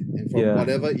there, and from Yeah.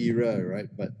 whatever era, right?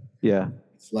 But Yeah.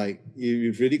 it's like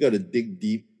you've really got to dig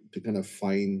deep to kind of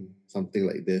find something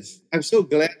like this. I'm so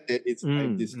glad that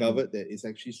I've discovered that it's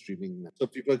actually streaming now, so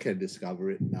people can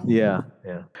discover it now. Yeah.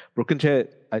 Yeah. Broken Chair,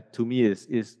 to me,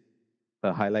 is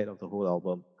a highlight of the whole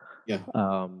album. Yeah.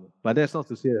 But that's not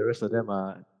to say the rest of them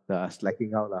are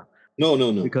slacking out, lah. No.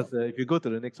 Because if you go to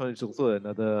the next one, it's also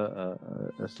another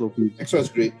slow beat. Next one's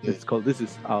great. Yeah. It's called "This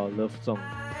Is Our Love Song."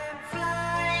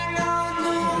 Flying on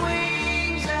the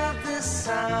wings of the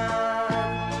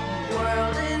sun,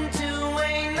 whirled into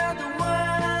another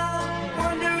world,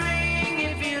 wondering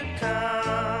if you'd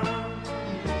come.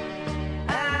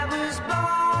 I was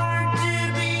born to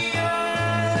be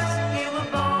yours, you were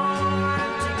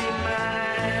born to be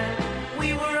mine.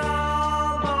 We were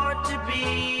all born to be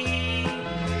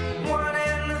one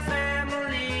in the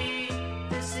family.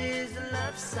 This is a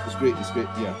love song. It's great.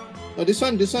 Yeah. Now this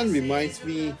one reminds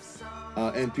me,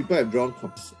 and people have drawn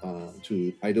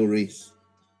to Idol Race,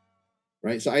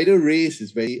 right? So Idol Race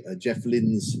is very Jeff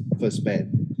Lynne's first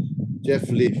band. Jeff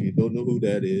Lynne, if you don't know who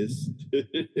that is,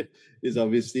 is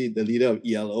obviously the leader of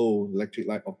ELO, Electric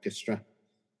Light Orchestra,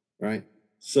 right?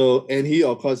 So, and he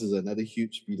of course is another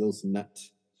huge Beatles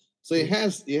nut. So it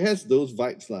has those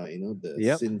vibes,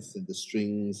 the synths and the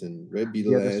strings and very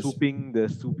Beatles. The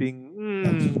swooping,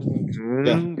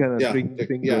 Yeah. kind of string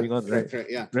thing going on, right?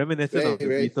 Correct, yeah. Reminiscent of the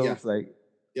Very, Beatles,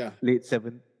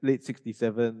 late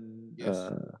 '67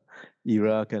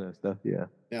 era kind of stuff. Yeah.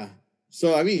 Yeah.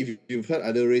 So I mean, if you've heard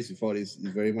Idol Race before, it's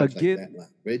very much Again, like that,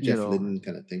 very Jeff Lynne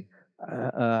kind of thing.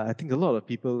 I think a lot of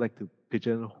people like to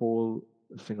pigeonhole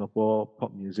Singapore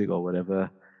pop music or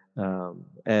whatever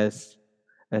as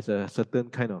a certain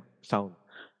kind of sound.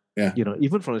 Yeah.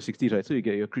 Even from the 60s, right? So you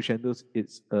get your crescendos,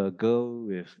 it's a girl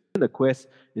with in the Quest,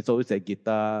 it's always that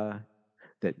guitar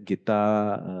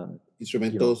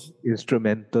Instrumentals.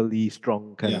 Instrumentally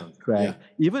strong kind of track. Yeah.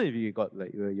 Even if you got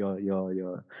like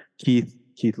your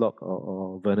Keith Lock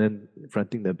or Vernon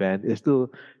fronting the band, it's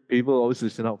still people always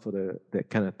listen out for that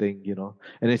kind of thing,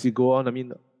 And as you go on, I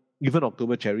mean, even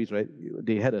October Cherries, right?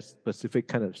 They had a specific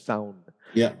kind of sound,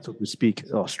 so to speak.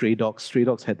 Or Stray Dogs. Stray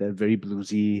Dogs had that very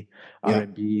bluesy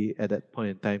R&B at that point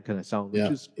in time kind of sound,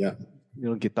 which is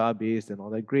guitar based and all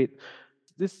that. Great.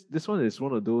 This one is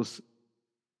one of those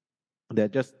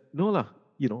that just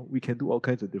we can do all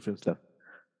kinds of different stuff.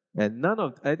 And none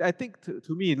of I think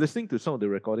to me, listening to some of the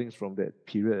recordings from that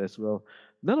period as well,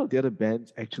 none of the other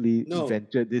bands actually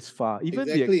ventured this far. Even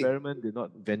the Experiment did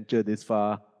not venture this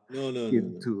far. No.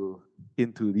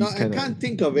 Into these No, I can't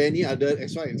think of any other.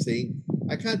 That's why I'm saying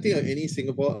I can't think of any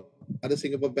other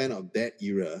Singapore band of that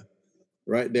era,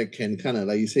 right? That can kind of,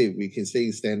 like you say, we can say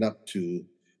stand up to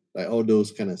like all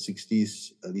those kind of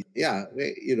 60s. Yeah,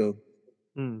 there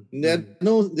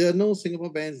are no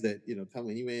Singapore bands that come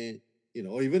anywhere,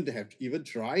 or even they have even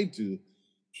tried to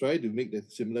make that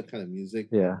similar kind of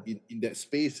music. In that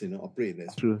space, operate in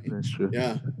that space. That's true.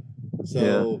 Yeah.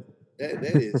 So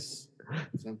that is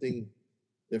something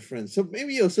different. So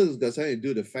maybe also got something to do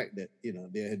with the fact that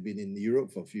they had been in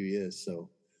Europe for a few years. So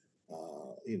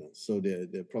so they're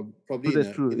probably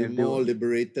in a more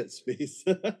liberated space.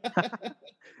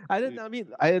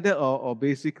 Either or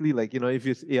basically like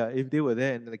if they were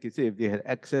there and like you say, if they had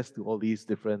access to all these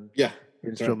different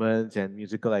instruments and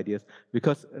musical ideas,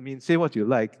 because I mean, say what you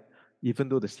like, even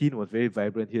though the scene was very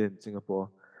vibrant here in Singapore,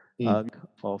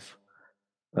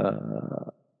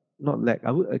 not lack.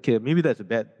 Maybe that's a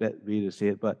bad way to say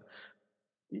it, but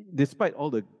despite all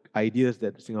the ideas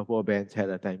that Singapore bands had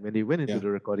at the time, when they went into the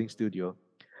recording studio,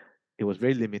 it was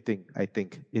very limiting, I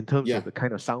think, in terms of the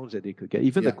kind of sounds that they could get.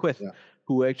 Even the Quest,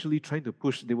 who were actually trying to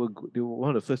push, they were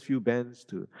one of the first few bands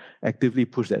to actively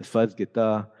push that fuzz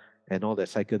guitar and all that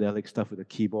psychedelic stuff with the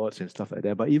keyboards and stuff like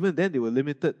that. But even then, they were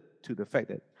limited to the fact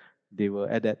that they were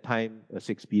at that time a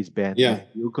 6-piece band. Yeah. Right?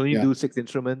 You could only do 6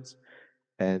 instruments,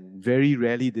 and very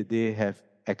rarely did they have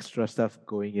extra stuff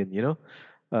going in.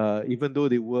 Even though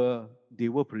they were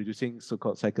producing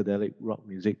so-called psychedelic rock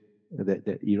music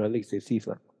that era, late 60s.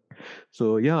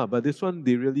 So yeah, but this one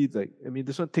they really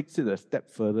this one takes it a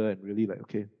step further and really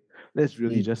okay, let's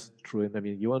really just throw in.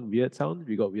 You want weird sounds?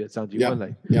 We got weird sounds. You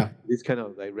want this kind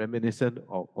of reminiscent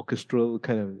or orchestral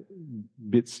kind of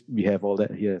bits? We have all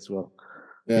that here as well.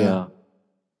 Yeah.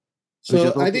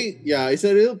 So I think it's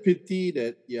a real pity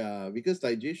that because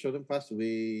Jay Sheldon passed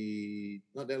away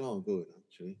not that long ago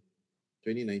actually.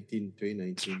 2019.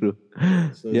 True.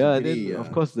 So and then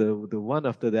of course the one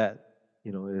after that,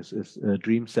 is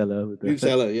Dream Seller. Dream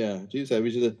Seller,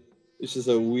 which is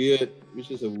a weird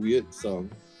song.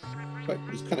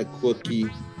 It's kind of quirky.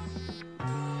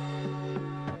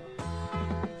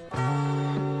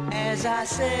 As I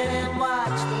sit and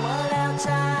watch the world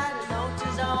outside, I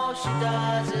notice all she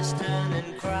does is turn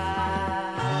and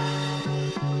cry.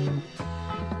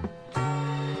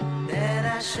 Then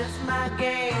I shift my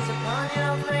gaze upon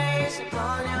your face,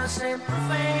 upon your simple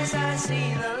face, I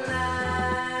see the light.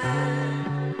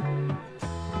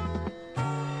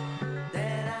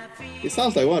 It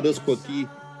sounds like one of those quirky.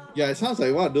 Yeah, it sounds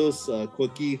like one of those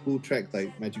quirky Who tracks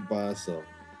like Magic Bars or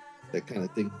that kind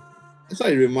of thing. That's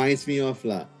what it reminds me of,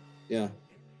 lah. Yeah.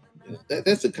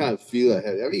 That's the kind of feel I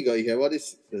have. You have all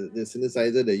this the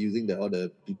synthesizer they're using all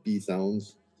the PP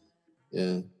sounds.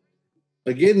 Yeah.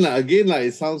 Again,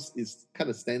 it kind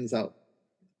of stands out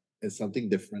as something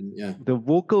different. Yeah. The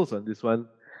vocals on this one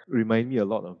remind me a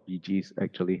lot of Bee Gees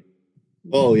actually.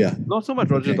 Oh yeah. Not so much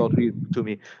Roger Daltrey to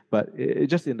me, but it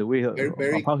just in the way of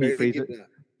how he phrases it.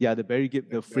 Yeah, the Barry Gibb,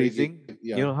 the phrasing. Gibb,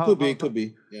 yeah. How could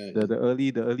be. Yeah. The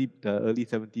early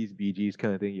 70s Bee Gees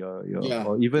kind of thing. Or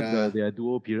even their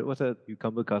duo period. What's that?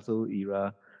 Cucumber Castle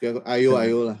era.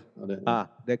 Io lah.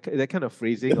 That kind of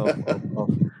phrasing of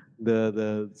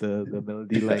the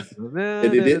melody line.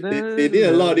 They did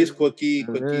a lot of these quirky.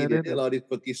 They did a lot of these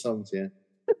quirky songs. Yeah.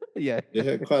 Yeah. They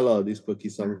had quite a lot of these quirky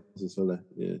songs as well.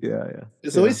 Yeah.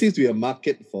 There always seems to be a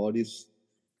market for this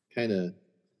kind of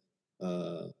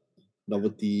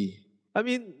novelty. I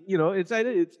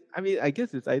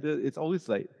guess it's always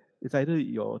it's either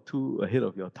you're too ahead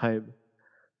of your time.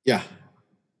 Yeah.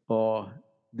 Or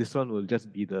this one will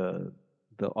just be the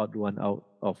odd one out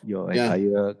of your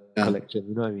entire collection.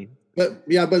 You know what I mean? But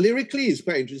lyrically it's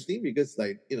quite interesting because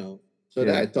that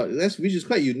I thought which is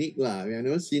quite unique lah. I've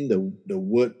never seen the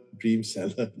word Dream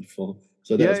Seller before.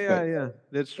 So that's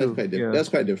that's true. That's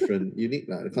quite different. Unique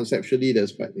lah. Conceptually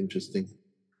that's quite interesting.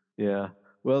 Yeah.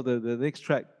 Well, the next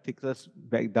track takes us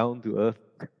back down to earth.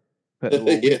 Will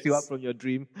wake you up from your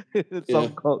dream. A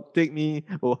song called "Take Me,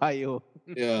 Ohio."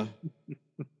 Yeah.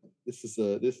 This is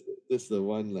the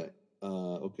one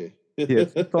okay.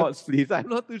 Yes, thoughts, please. I'm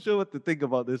not too sure what to think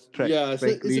about this track. Yeah,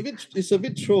 it's a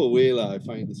bit throwaway lah. I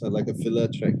find it's like a filler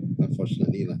track,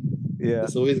 unfortunately lah. Yeah,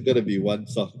 it's always gonna be one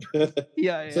song. So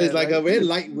it's like a very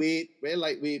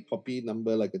lightweight poppy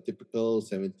number, like a typical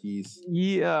 70s.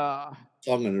 Yeah.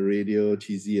 Song on the radio,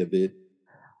 cheesy a bit.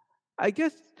 I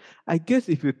guess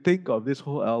if you think of this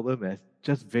whole album as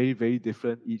just very, very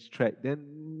different each track,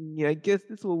 then I guess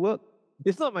this will work.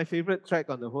 It's not my favorite track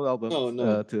on the whole album.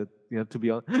 No. To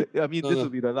be honest, this will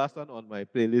be the last one on my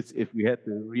playlist if we had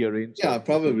to rearrange. Yeah,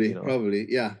 probably.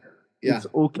 Yeah. It's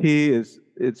okay.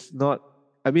 It's not.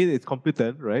 It's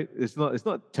competent, right? It's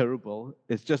not terrible.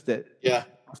 It's just that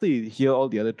after you hear all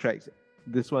the other tracks,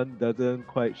 this one doesn't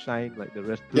quite shine like the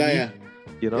rest. Yeah.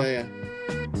 Yeah.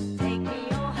 Take me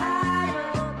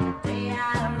Ohio, the day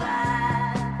I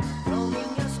arrived.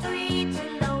 Roaming your streets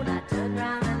alone, I turn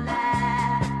round and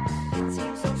laugh. It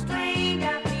seems so strange,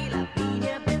 I feel I've been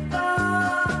here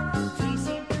before. Trees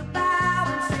seem to bow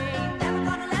and say, never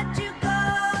gonna let you go.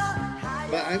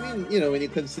 But when you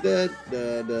consider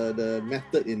the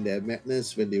method in their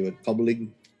madness when they were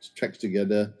cobbling tracks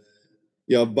together,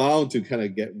 you're bound to kind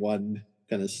of get one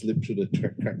kind of slip through the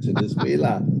cracks in this way,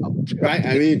 lah. Right?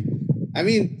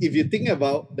 If you think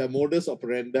about the modus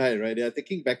operandi, right? They are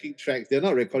taking backing tracks. They're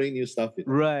not recording new stuff.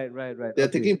 Right. They're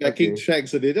taking backing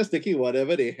tracks, so they're just taking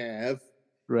whatever they have.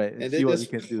 Right. And see what you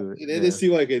can do. Then they see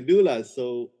what you can do, lah.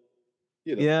 So,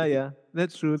 Yeah.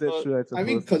 That's true. I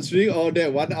suppose. Considering all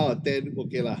that, 1 out of 10,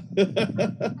 okay, lah.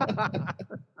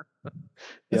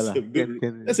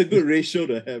 That's a good ratio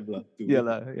to have, lah.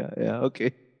 Yeah.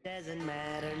 Okay. Doesn't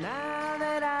matter now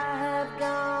that I have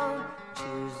gone.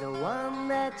 Choose the one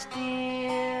that's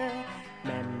dear.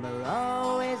 Remember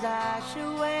always I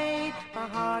should wait. My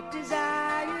heart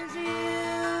desires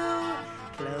you.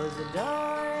 Close the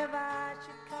door if I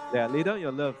should call. Yeah, Lay Down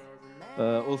Your Love.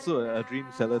 Also a Dream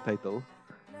Seller title.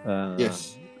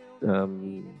 Yes.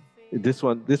 This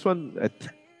one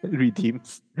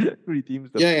redeems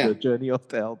the journey of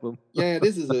the album. Yeah,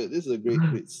 this is a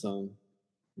great song.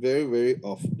 Very, very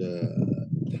of the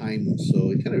time.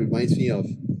 So it kind of reminds me of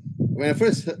when I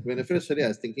first heard it, I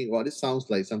was thinking, wow, this sounds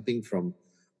like something from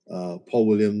Paul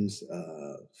Williams'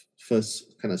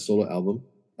 first kind of solo album.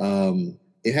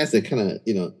 It has a kind of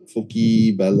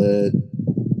folky ballad,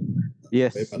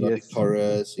 yes, very melodic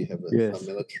chorus. You have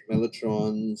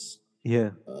mellotrons,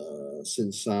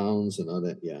 synth sounds and all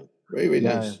that. Yeah, very, very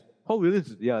nice. Paul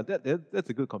Williams, that's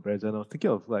a good comparison. I was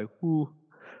thinking of like who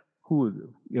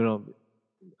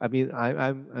I mean,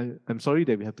 I'm sorry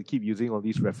that we have to keep using all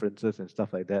these references and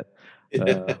stuff like that.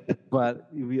 But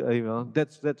we,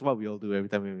 that's what we all do every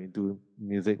time we do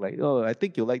music. Like, oh, I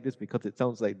think you like this because it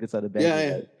sounds like this other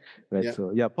band. Right. Yeah.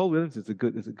 So Paul Williams is a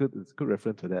good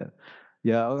reference to that.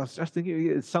 Yeah, I was just thinking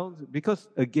it sounds because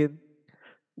again,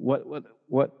 what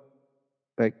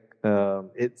like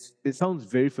it sounds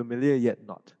very familiar yet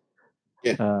not.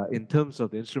 Yeah. In terms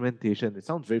of the instrumentation, it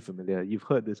sounds very familiar. You've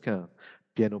heard this kind of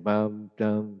piano bam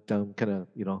dum dum kind of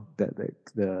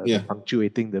the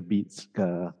punctuating the beats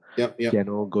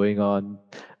piano going on,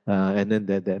 and then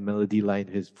that melody line,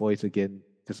 his voice again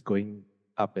just going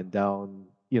up and down.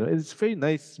 It's very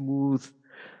nice, smooth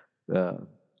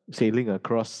sailing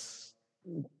across.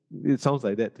 It sounds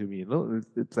like that to me.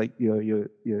 It's like you're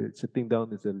sitting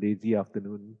down. It's a lazy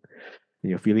afternoon, and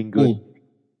you're feeling good.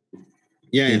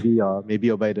 Maybe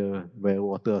you're by the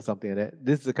water or something like that.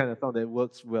 This is the kind of song that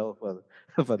works well for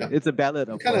it's a ballad,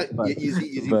 of course.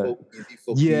 Easy folk.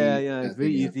 It's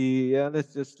very easy. Yeah,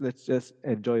 let's just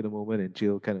enjoy the moment and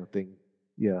chill kind of thing.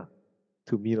 Yeah,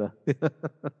 to me lah.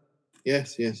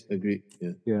 Yes, agreed.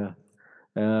 Yeah.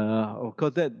 Of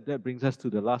course, that brings us to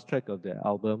the last track of the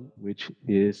album, which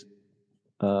is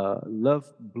Love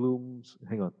Blooms.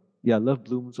 Hang on. Yeah, Love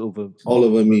Blooms Over All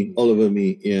Over Me. All Over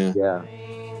Me. Yeah. Yeah.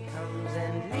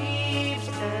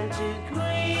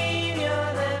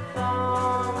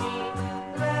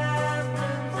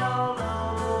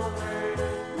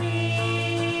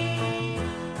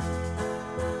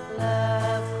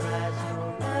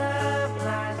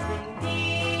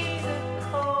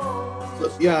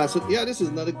 This is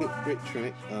another great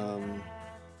track.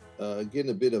 Again,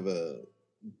 a bit of a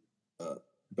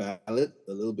ballad,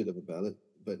 a little bit of a ballad,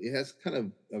 but it has kind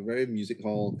of a very music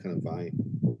hall kind of vibe.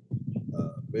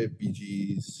 Very Bee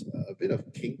Gees, a bit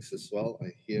of Kinks as well.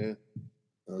 I hear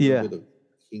a little bit of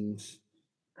Kinks.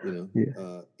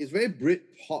 It's very Brit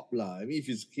pop lah. I mean,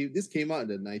 if this came out in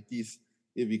the 90s,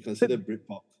 it'd be considered Brit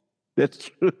pop. That's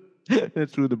true.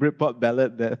 That's true. The Brit pop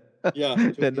ballad that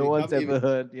that no one's ever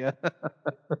heard. Yeah.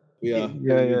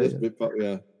 Brit pop.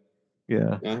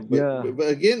 But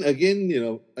again, I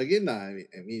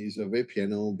mean, it's a very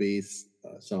piano-based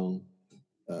song.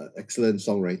 Excellent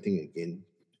songwriting again,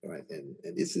 right? And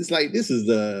this is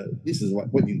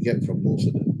what you get from most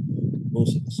of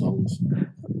the songs.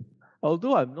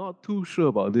 Although I'm not too sure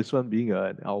about this one being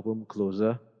an album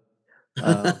closer.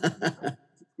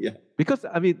 Because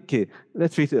I mean, okay,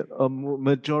 let's face it, a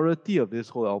majority of this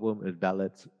whole album is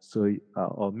ballads, so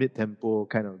or mid-tempo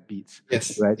kind of beats.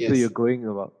 Yes. Right. Yes. So you're going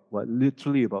about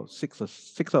literally about six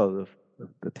out of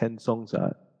the 10 songs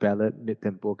are ballad,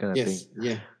 mid-tempo kind of thing.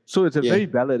 Yeah. So it's a very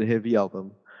ballad-heavy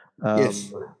album.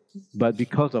 But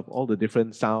because of all the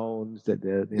different sounds that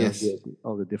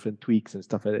all the different tweaks and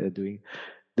stuff like that they're doing,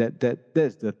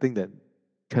 that's the thing that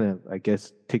kind of, I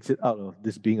guess, takes it out of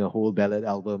this being a whole ballad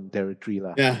album territory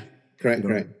lah. Yeah, correct.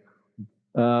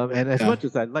 And as much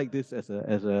as I like this as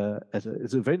a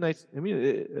it's a very nice. I mean,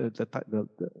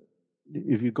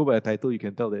 if you go by a title, you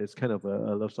can tell that it's kind of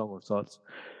a love song of sorts,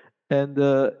 and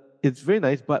it's very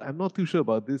nice. But I'm not too sure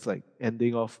about this like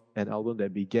ending off an album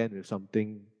that began with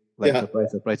something like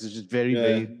surprise. It's just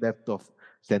very left of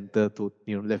center to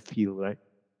left field, right?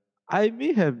 I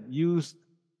may have used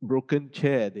Broken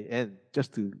Chair at the end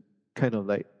just to kind of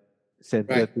like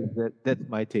center things. That's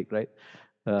my take, right?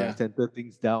 Center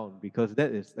things down, because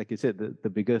that is, like you said, the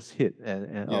biggest hit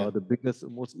or the biggest,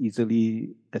 most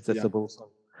easily accessible song.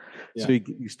 So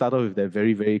you start off with that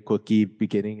very, very quirky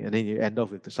beginning, and then you end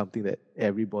off with something that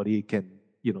everybody can,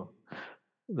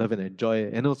 love and enjoy,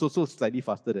 and also so slightly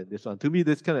faster than this one. To me,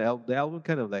 this kind of the album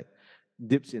kind of like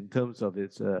dips in terms of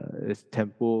its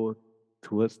tempo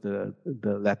towards the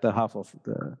latter half of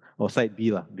or side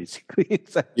B lah, basically.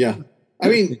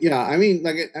 We've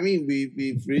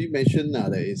really mentioned now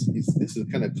that this is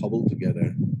kind of cobbled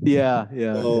together. I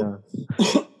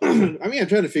mean, I'm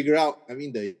trying to figure out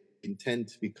the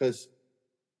intent, because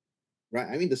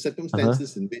the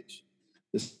circumstances in which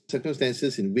the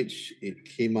circumstances in which it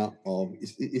came out of,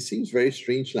 it seems very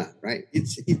strange, lah, right?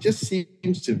 It just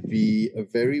seems to be a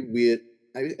very weird.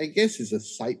 I guess it's a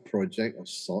side project of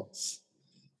sorts.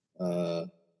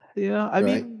 Yeah, I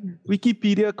Right. mean,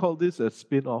 Wikipedia called this a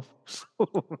spin-off.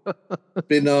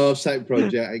 Spin-off side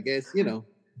project, I guess, Yeah.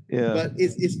 But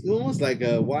it's almost like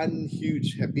a one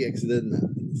huge happy accident,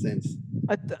 in a sense.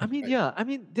 I mean, Right. yeah. I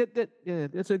mean,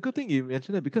 that's a good thing you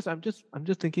mentioned that, because I'm just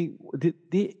thinking, did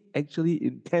they actually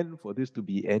intend for this to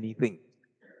be anything?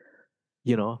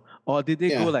 Or did they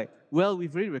go Yeah. like, well,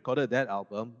 we've already recorded that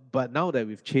album, but now that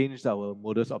we've changed our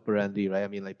modus operandi, right? I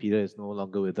mean, like, Peter is no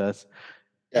longer with us,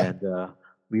 Yeah. and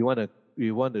we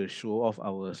want to show off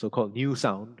our so-called new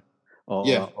sound,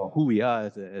 Yeah. or who we are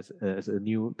as a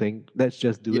new thing. Let's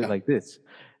just do it Yeah. like this,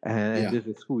 and Yeah. this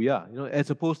is who we are. As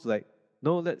opposed to like,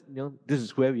 no, this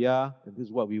is where we are, and this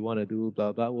is what we want to do.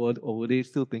 Blah blah. Or were they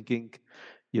still thinking,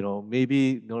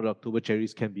 maybe the October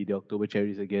Cherries can be the October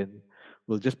Cherries again?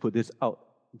 We'll just put this out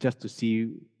just to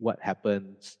see what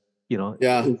happens.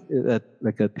 Yeah.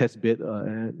 Like a test bit,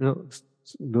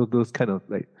 those kind of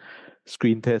like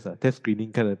screen test, test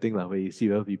screening kind of thing, where you see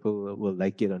whether people will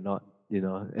like it or not,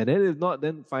 and then if not,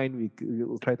 then fine, we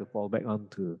will try to fall back on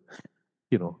to,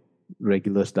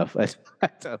 regular stuff. I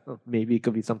don't know, maybe it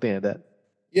could be something like that.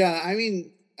 Yeah, I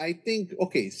mean, I think,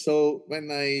 okay, so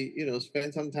when I,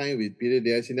 spent some time with Peter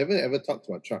Diaz, he never ever talked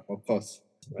about Truck, of course,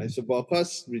 right? So, but of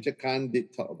course, Richard Kahn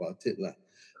did talk about it.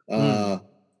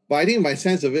 But I think my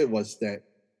sense of it was that,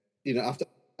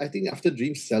 after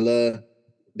Dream Seller,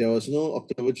 there was no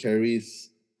October Cherries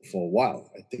for a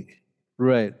while, I think.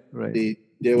 Right. They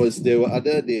had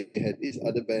these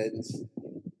other bands.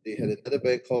 They had another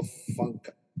band called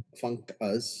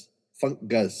Funkgus.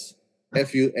 Funkgus.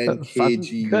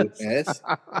 F-U-N-K-G-U-S.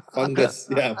 Fungus.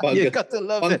 Yeah, Fungus. You got to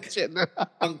love that shit.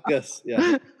 Fungus,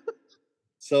 yeah.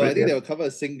 So Right, I think they will cover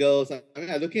singles. I mean,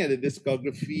 I'm looking at the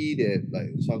discography. They have like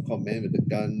a song called Man with a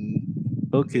Gun.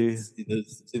 Okay. It's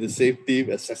in the same theme,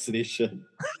 Assassination.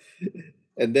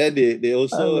 And then they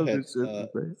also had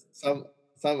some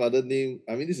other name.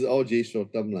 I mean, this is all Jay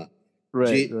Shortham, lah.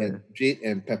 Right. Jade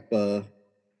and Pepper.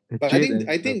 But I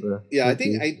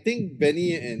think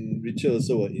Benny and Richard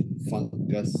also were in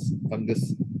Fungus. If I'm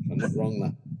not wrong,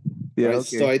 lah. Yeah. Right?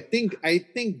 Okay. So I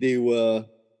think they were.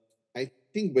 I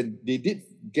think when they did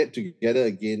get together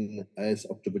again as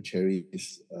October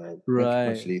Cherries,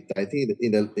 much later. I think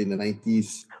in the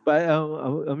 90s. But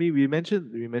I mean, we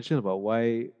mentioned about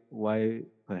why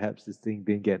perhaps this thing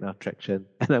didn't get enough traction,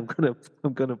 and I'm gonna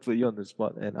put you on the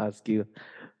spot and ask you.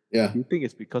 Yeah. Do you think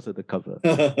it's because of the cover?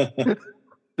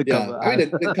 Cover. I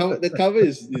mean, the cover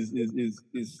is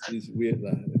weird,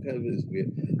 lah. The cover is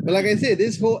weird. But like I said,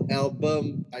 this whole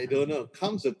album, I don't know,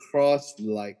 comes across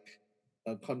like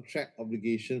a contract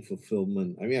obligation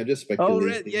fulfillment. I mean, I'm just speculating. Oh,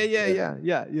 right. Yeah.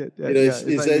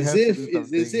 It's as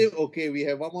if okay, we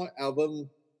have one more album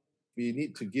we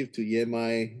need to give to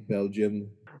EMI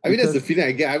Belgium. I mean, that's the feeling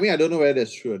I get. I mean, I don't know whether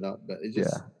that's true or not, but it's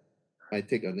just my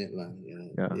take on it, lah.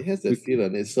 Yeah. It has the feel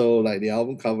on it. So like the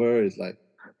album cover is like.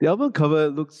 The album cover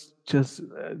looks just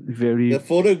very. The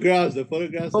photographs are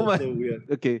so weird.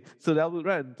 Okay, so the album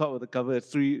right on top of the cover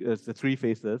is the three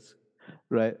faces,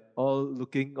 right? All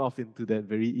looking off into that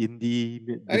very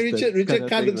indie. Richard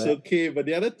Kahn looks okay, but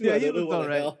the other two, I don't know what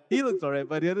the hell. He looks alright,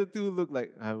 but the other two look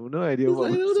like I have no idea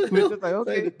what. Just like,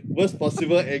 okay, worst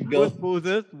possible angle, worst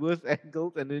poses, worst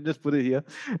angles, and then just put it here,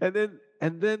 and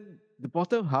then the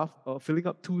bottom half, filling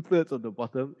up 2/3 of the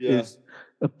bottom, is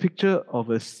a picture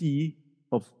of a sea.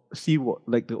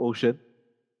 Like the ocean,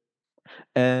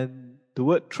 and the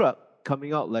word truck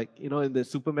coming out like in the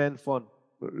Superman font,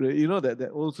 that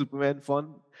old Superman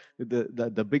font with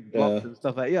the big blocks and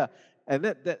stuff like and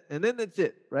then that's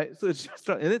it, right? So it's just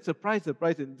truck, and then surprise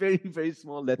in very, very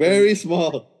small letters. Very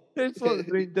small. Very small. I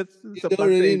mean, you don't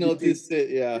really notice it,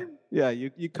 yeah.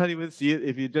 You can't even see it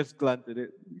if you just glance at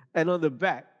it. And on the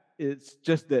back, it's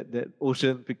just that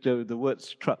ocean picture with the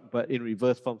words truck, but in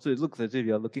reverse form. So it looks as if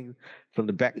you're looking from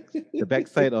the back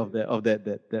side of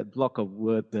that block of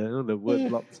word, the word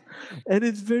blocks. And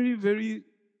it's very, very,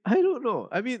 I don't know.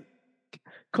 I mean,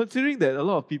 considering that a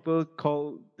lot of people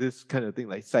call this kind of thing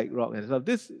like psych rock and stuff,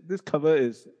 this cover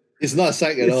is. It's not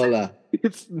psych at all, lah.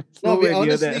 It's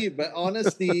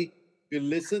honestly. You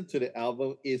listen to the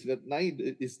album, it's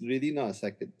really not a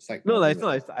psych. No, it's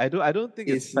not. I don't think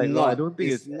it's psych. I don't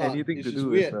think it's anything to do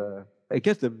with. I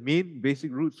guess the main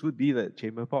basic roots would be that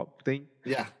chamber pop thing.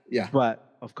 Yeah.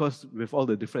 But of course, with all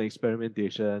the different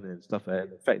experimentation and stuff,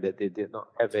 and the fact that they did not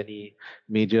have any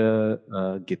major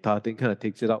guitar thing, kind of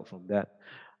takes it out from that.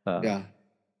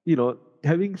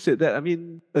 having said that, I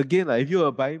mean, again, like, if you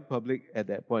are buying public at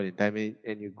that point in time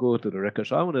and you go to the record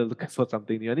shop, I want to look for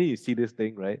something new. And then you see this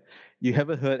thing, right? You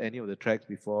haven't heard any of the tracks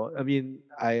before. I mean,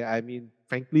 I mean,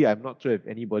 frankly, I'm not sure if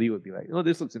anybody would be like, oh,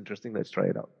 this looks interesting. Let's try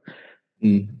it out.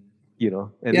 Mm. You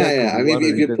know, and Yeah, that could yeah. be I mean, one of if the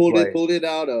you reasons pulled why- it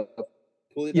out of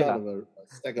Yeah. a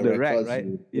stack of The rack, records, right?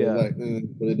 you're Yeah. like,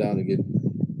 put it down again.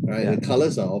 Right? Yeah. The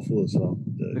colors are awful as well.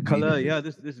 The green color, and yeah,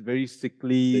 this very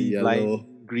sickly yellow.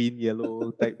 lime green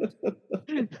yellow type.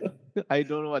 I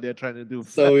don't know what they're trying to do.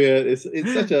 So weird.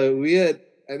 It's such a weird.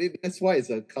 I mean, that's why it's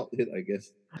a cult hit, I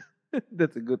guess.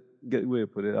 That's a good way to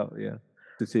put it out. Yeah.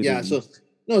 To say the Yeah. So least.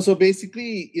 no. So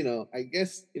basically, I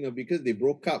guess because they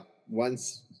broke up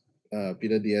once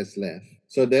Peter Diaz left.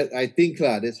 So that I think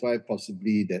that's why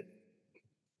possibly that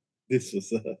this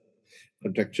was a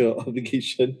contractual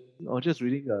obligation. Or just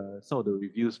reading some of the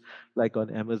reviews, like on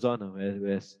Amazon,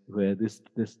 where this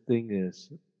thing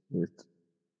is it's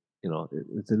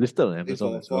listed on I think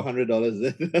Amazon for as well.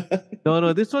 $400.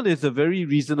 No, this one is a very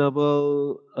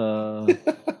reasonable.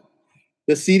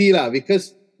 The CD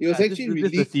because it was Yeah, actually this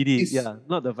released. the CD, yeah,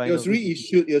 not the vinyl. It was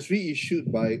reissued. It was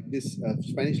reissued by this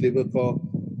Spanish label called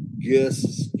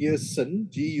Gearsen, Guerssen.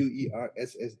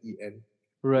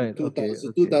 Right. Okay.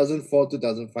 2004,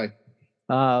 2005.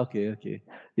 Okay.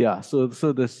 Yeah. So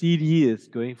the CD is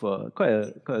going for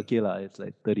quite okay lah. It's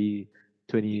like $28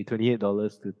 to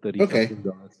 $30 Okay. something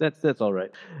dollars. That's all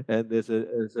right. And there's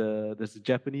a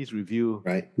Japanese review.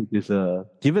 Right. Which is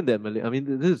given that Malay. I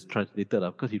mean, this is translated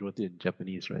because he wrote it in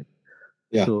Japanese, right?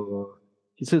 Yeah. So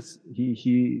he says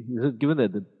he says, given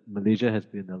that Malaysia has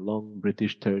been a long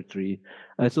British territory,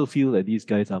 I also feel that these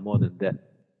guys are more than that.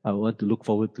 I want to look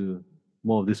forward to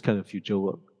more of this kind of future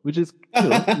work, which is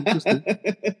interesting.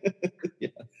 Yeah.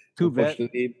 Too bad.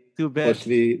 Unfortunately,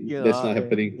 that's not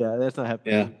happening. Yeah, that's not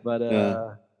happening. Yeah. But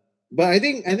But I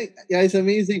think it's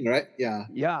amazing, right? Yeah.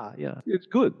 Yeah, it's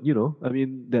good. I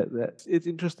mean that it's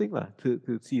interesting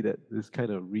to see that this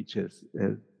kind of reach is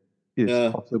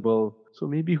possible. So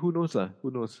maybe who knows,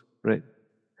 right?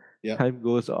 Yeah. Time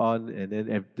goes on, and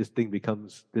then this thing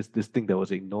becomes this thing that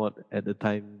was ignored at the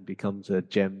time becomes a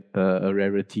gem, a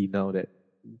rarity now that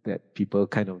people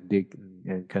kind of dig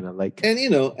and kind of like. And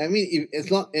I mean, if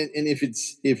it's not, and if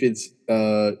it's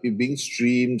being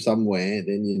streamed somewhere,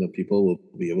 then people will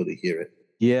be able to hear it.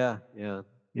 Yeah,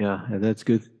 and that's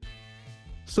good.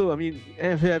 So I mean,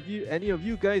 have any of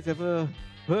you guys ever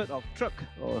heard of Truck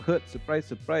or heard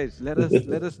Surprise? Let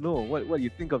us know what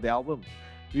you think of the album.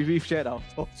 We've shared our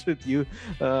thoughts with you.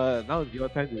 Now is your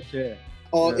time to share.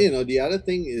 Or the other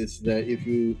thing is that if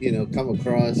you come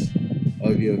across,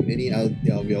 or if you have any of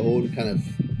your own kind of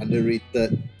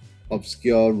underrated,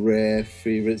 obscure, rare,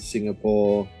 favorite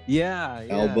Singapore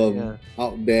album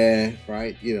out there,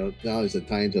 right? Now is the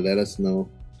time to let us know.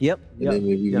 Yep. And then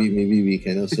maybe we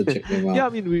can also check them out. Yeah, I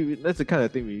mean, that's the kind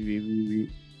of thing we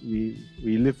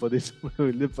live for this.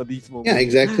 We live for these moments. Yeah,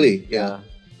 exactly. Yeah.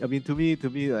 I mean, to me,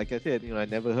 like I said, I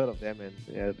never heard of them,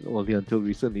 and only until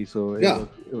recently. So it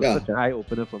was such an eye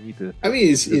opener for me to. I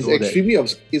mean, it's extremely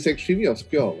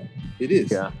obscure. It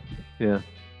is. Yeah.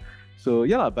 So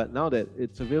but now that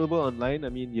it's available online, I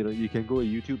mean, you can go to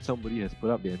YouTube. Somebody has put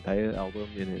up the entire album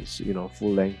in its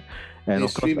full length, and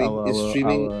of course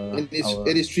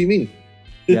it's streaming.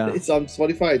 Yeah, it's on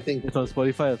Spotify. I think it's on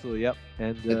Spotify also. Yep,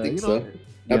 and I think so.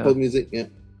 Apple Music. Yeah.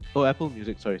 Oh, Apple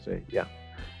Music. Sorry. Yeah.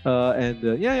 But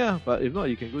if not,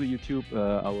 you can go to YouTube.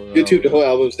 The whole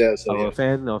album's there. So our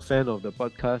fan of the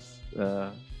podcast,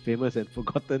 Famous and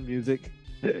Forgotten Music,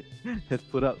 has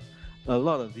put up a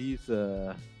lot of these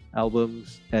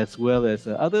albums, as well as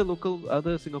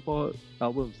other Singapore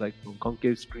albums like from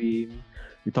Concave Scream.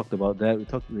 We talked about that.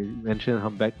 We mentioned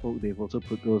Humpback Folk. They've also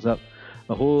put those up.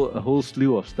 A whole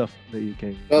slew of stuff that you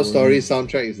can. Well, Story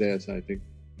soundtrack is there, so I think.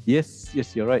 Yes,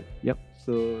 you're right. Yep.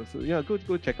 So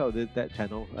go check out that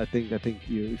channel. I think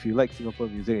if you like Singapore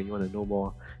music and you want to know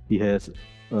more, he has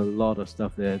a lot of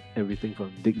stuff there. Everything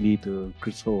from Dick Lee to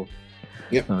Chris Ho.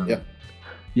 Yep.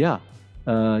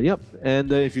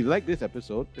 And if you like this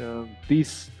episode,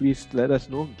 please let us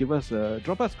know. Give us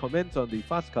drop us comments on the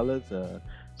Fast Colors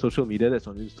social media. That's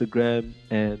on Instagram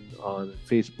and on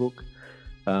Facebook.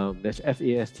 That's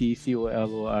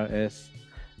FASTCOLORS.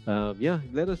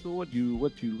 Let us know what you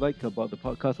like about the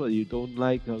podcast, what you don't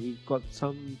like. We've got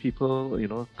some people,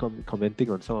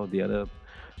 commenting on some of the other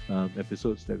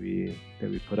episodes that we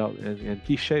put out, and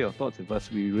please share your thoughts with us.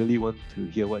 We really want to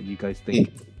hear what you guys think.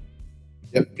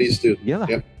 Yep, please do.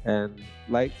 Yep. And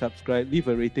like, subscribe, leave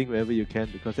a rating wherever you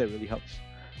can, because that really helps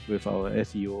with our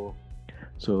SEO.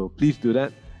 So please do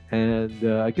that, and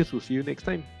I guess we'll see you next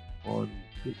time on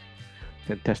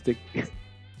Fantastic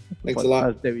Thanks a lot.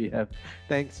 podcast that we have.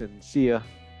 Thanks and see ya.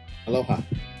 Aloha.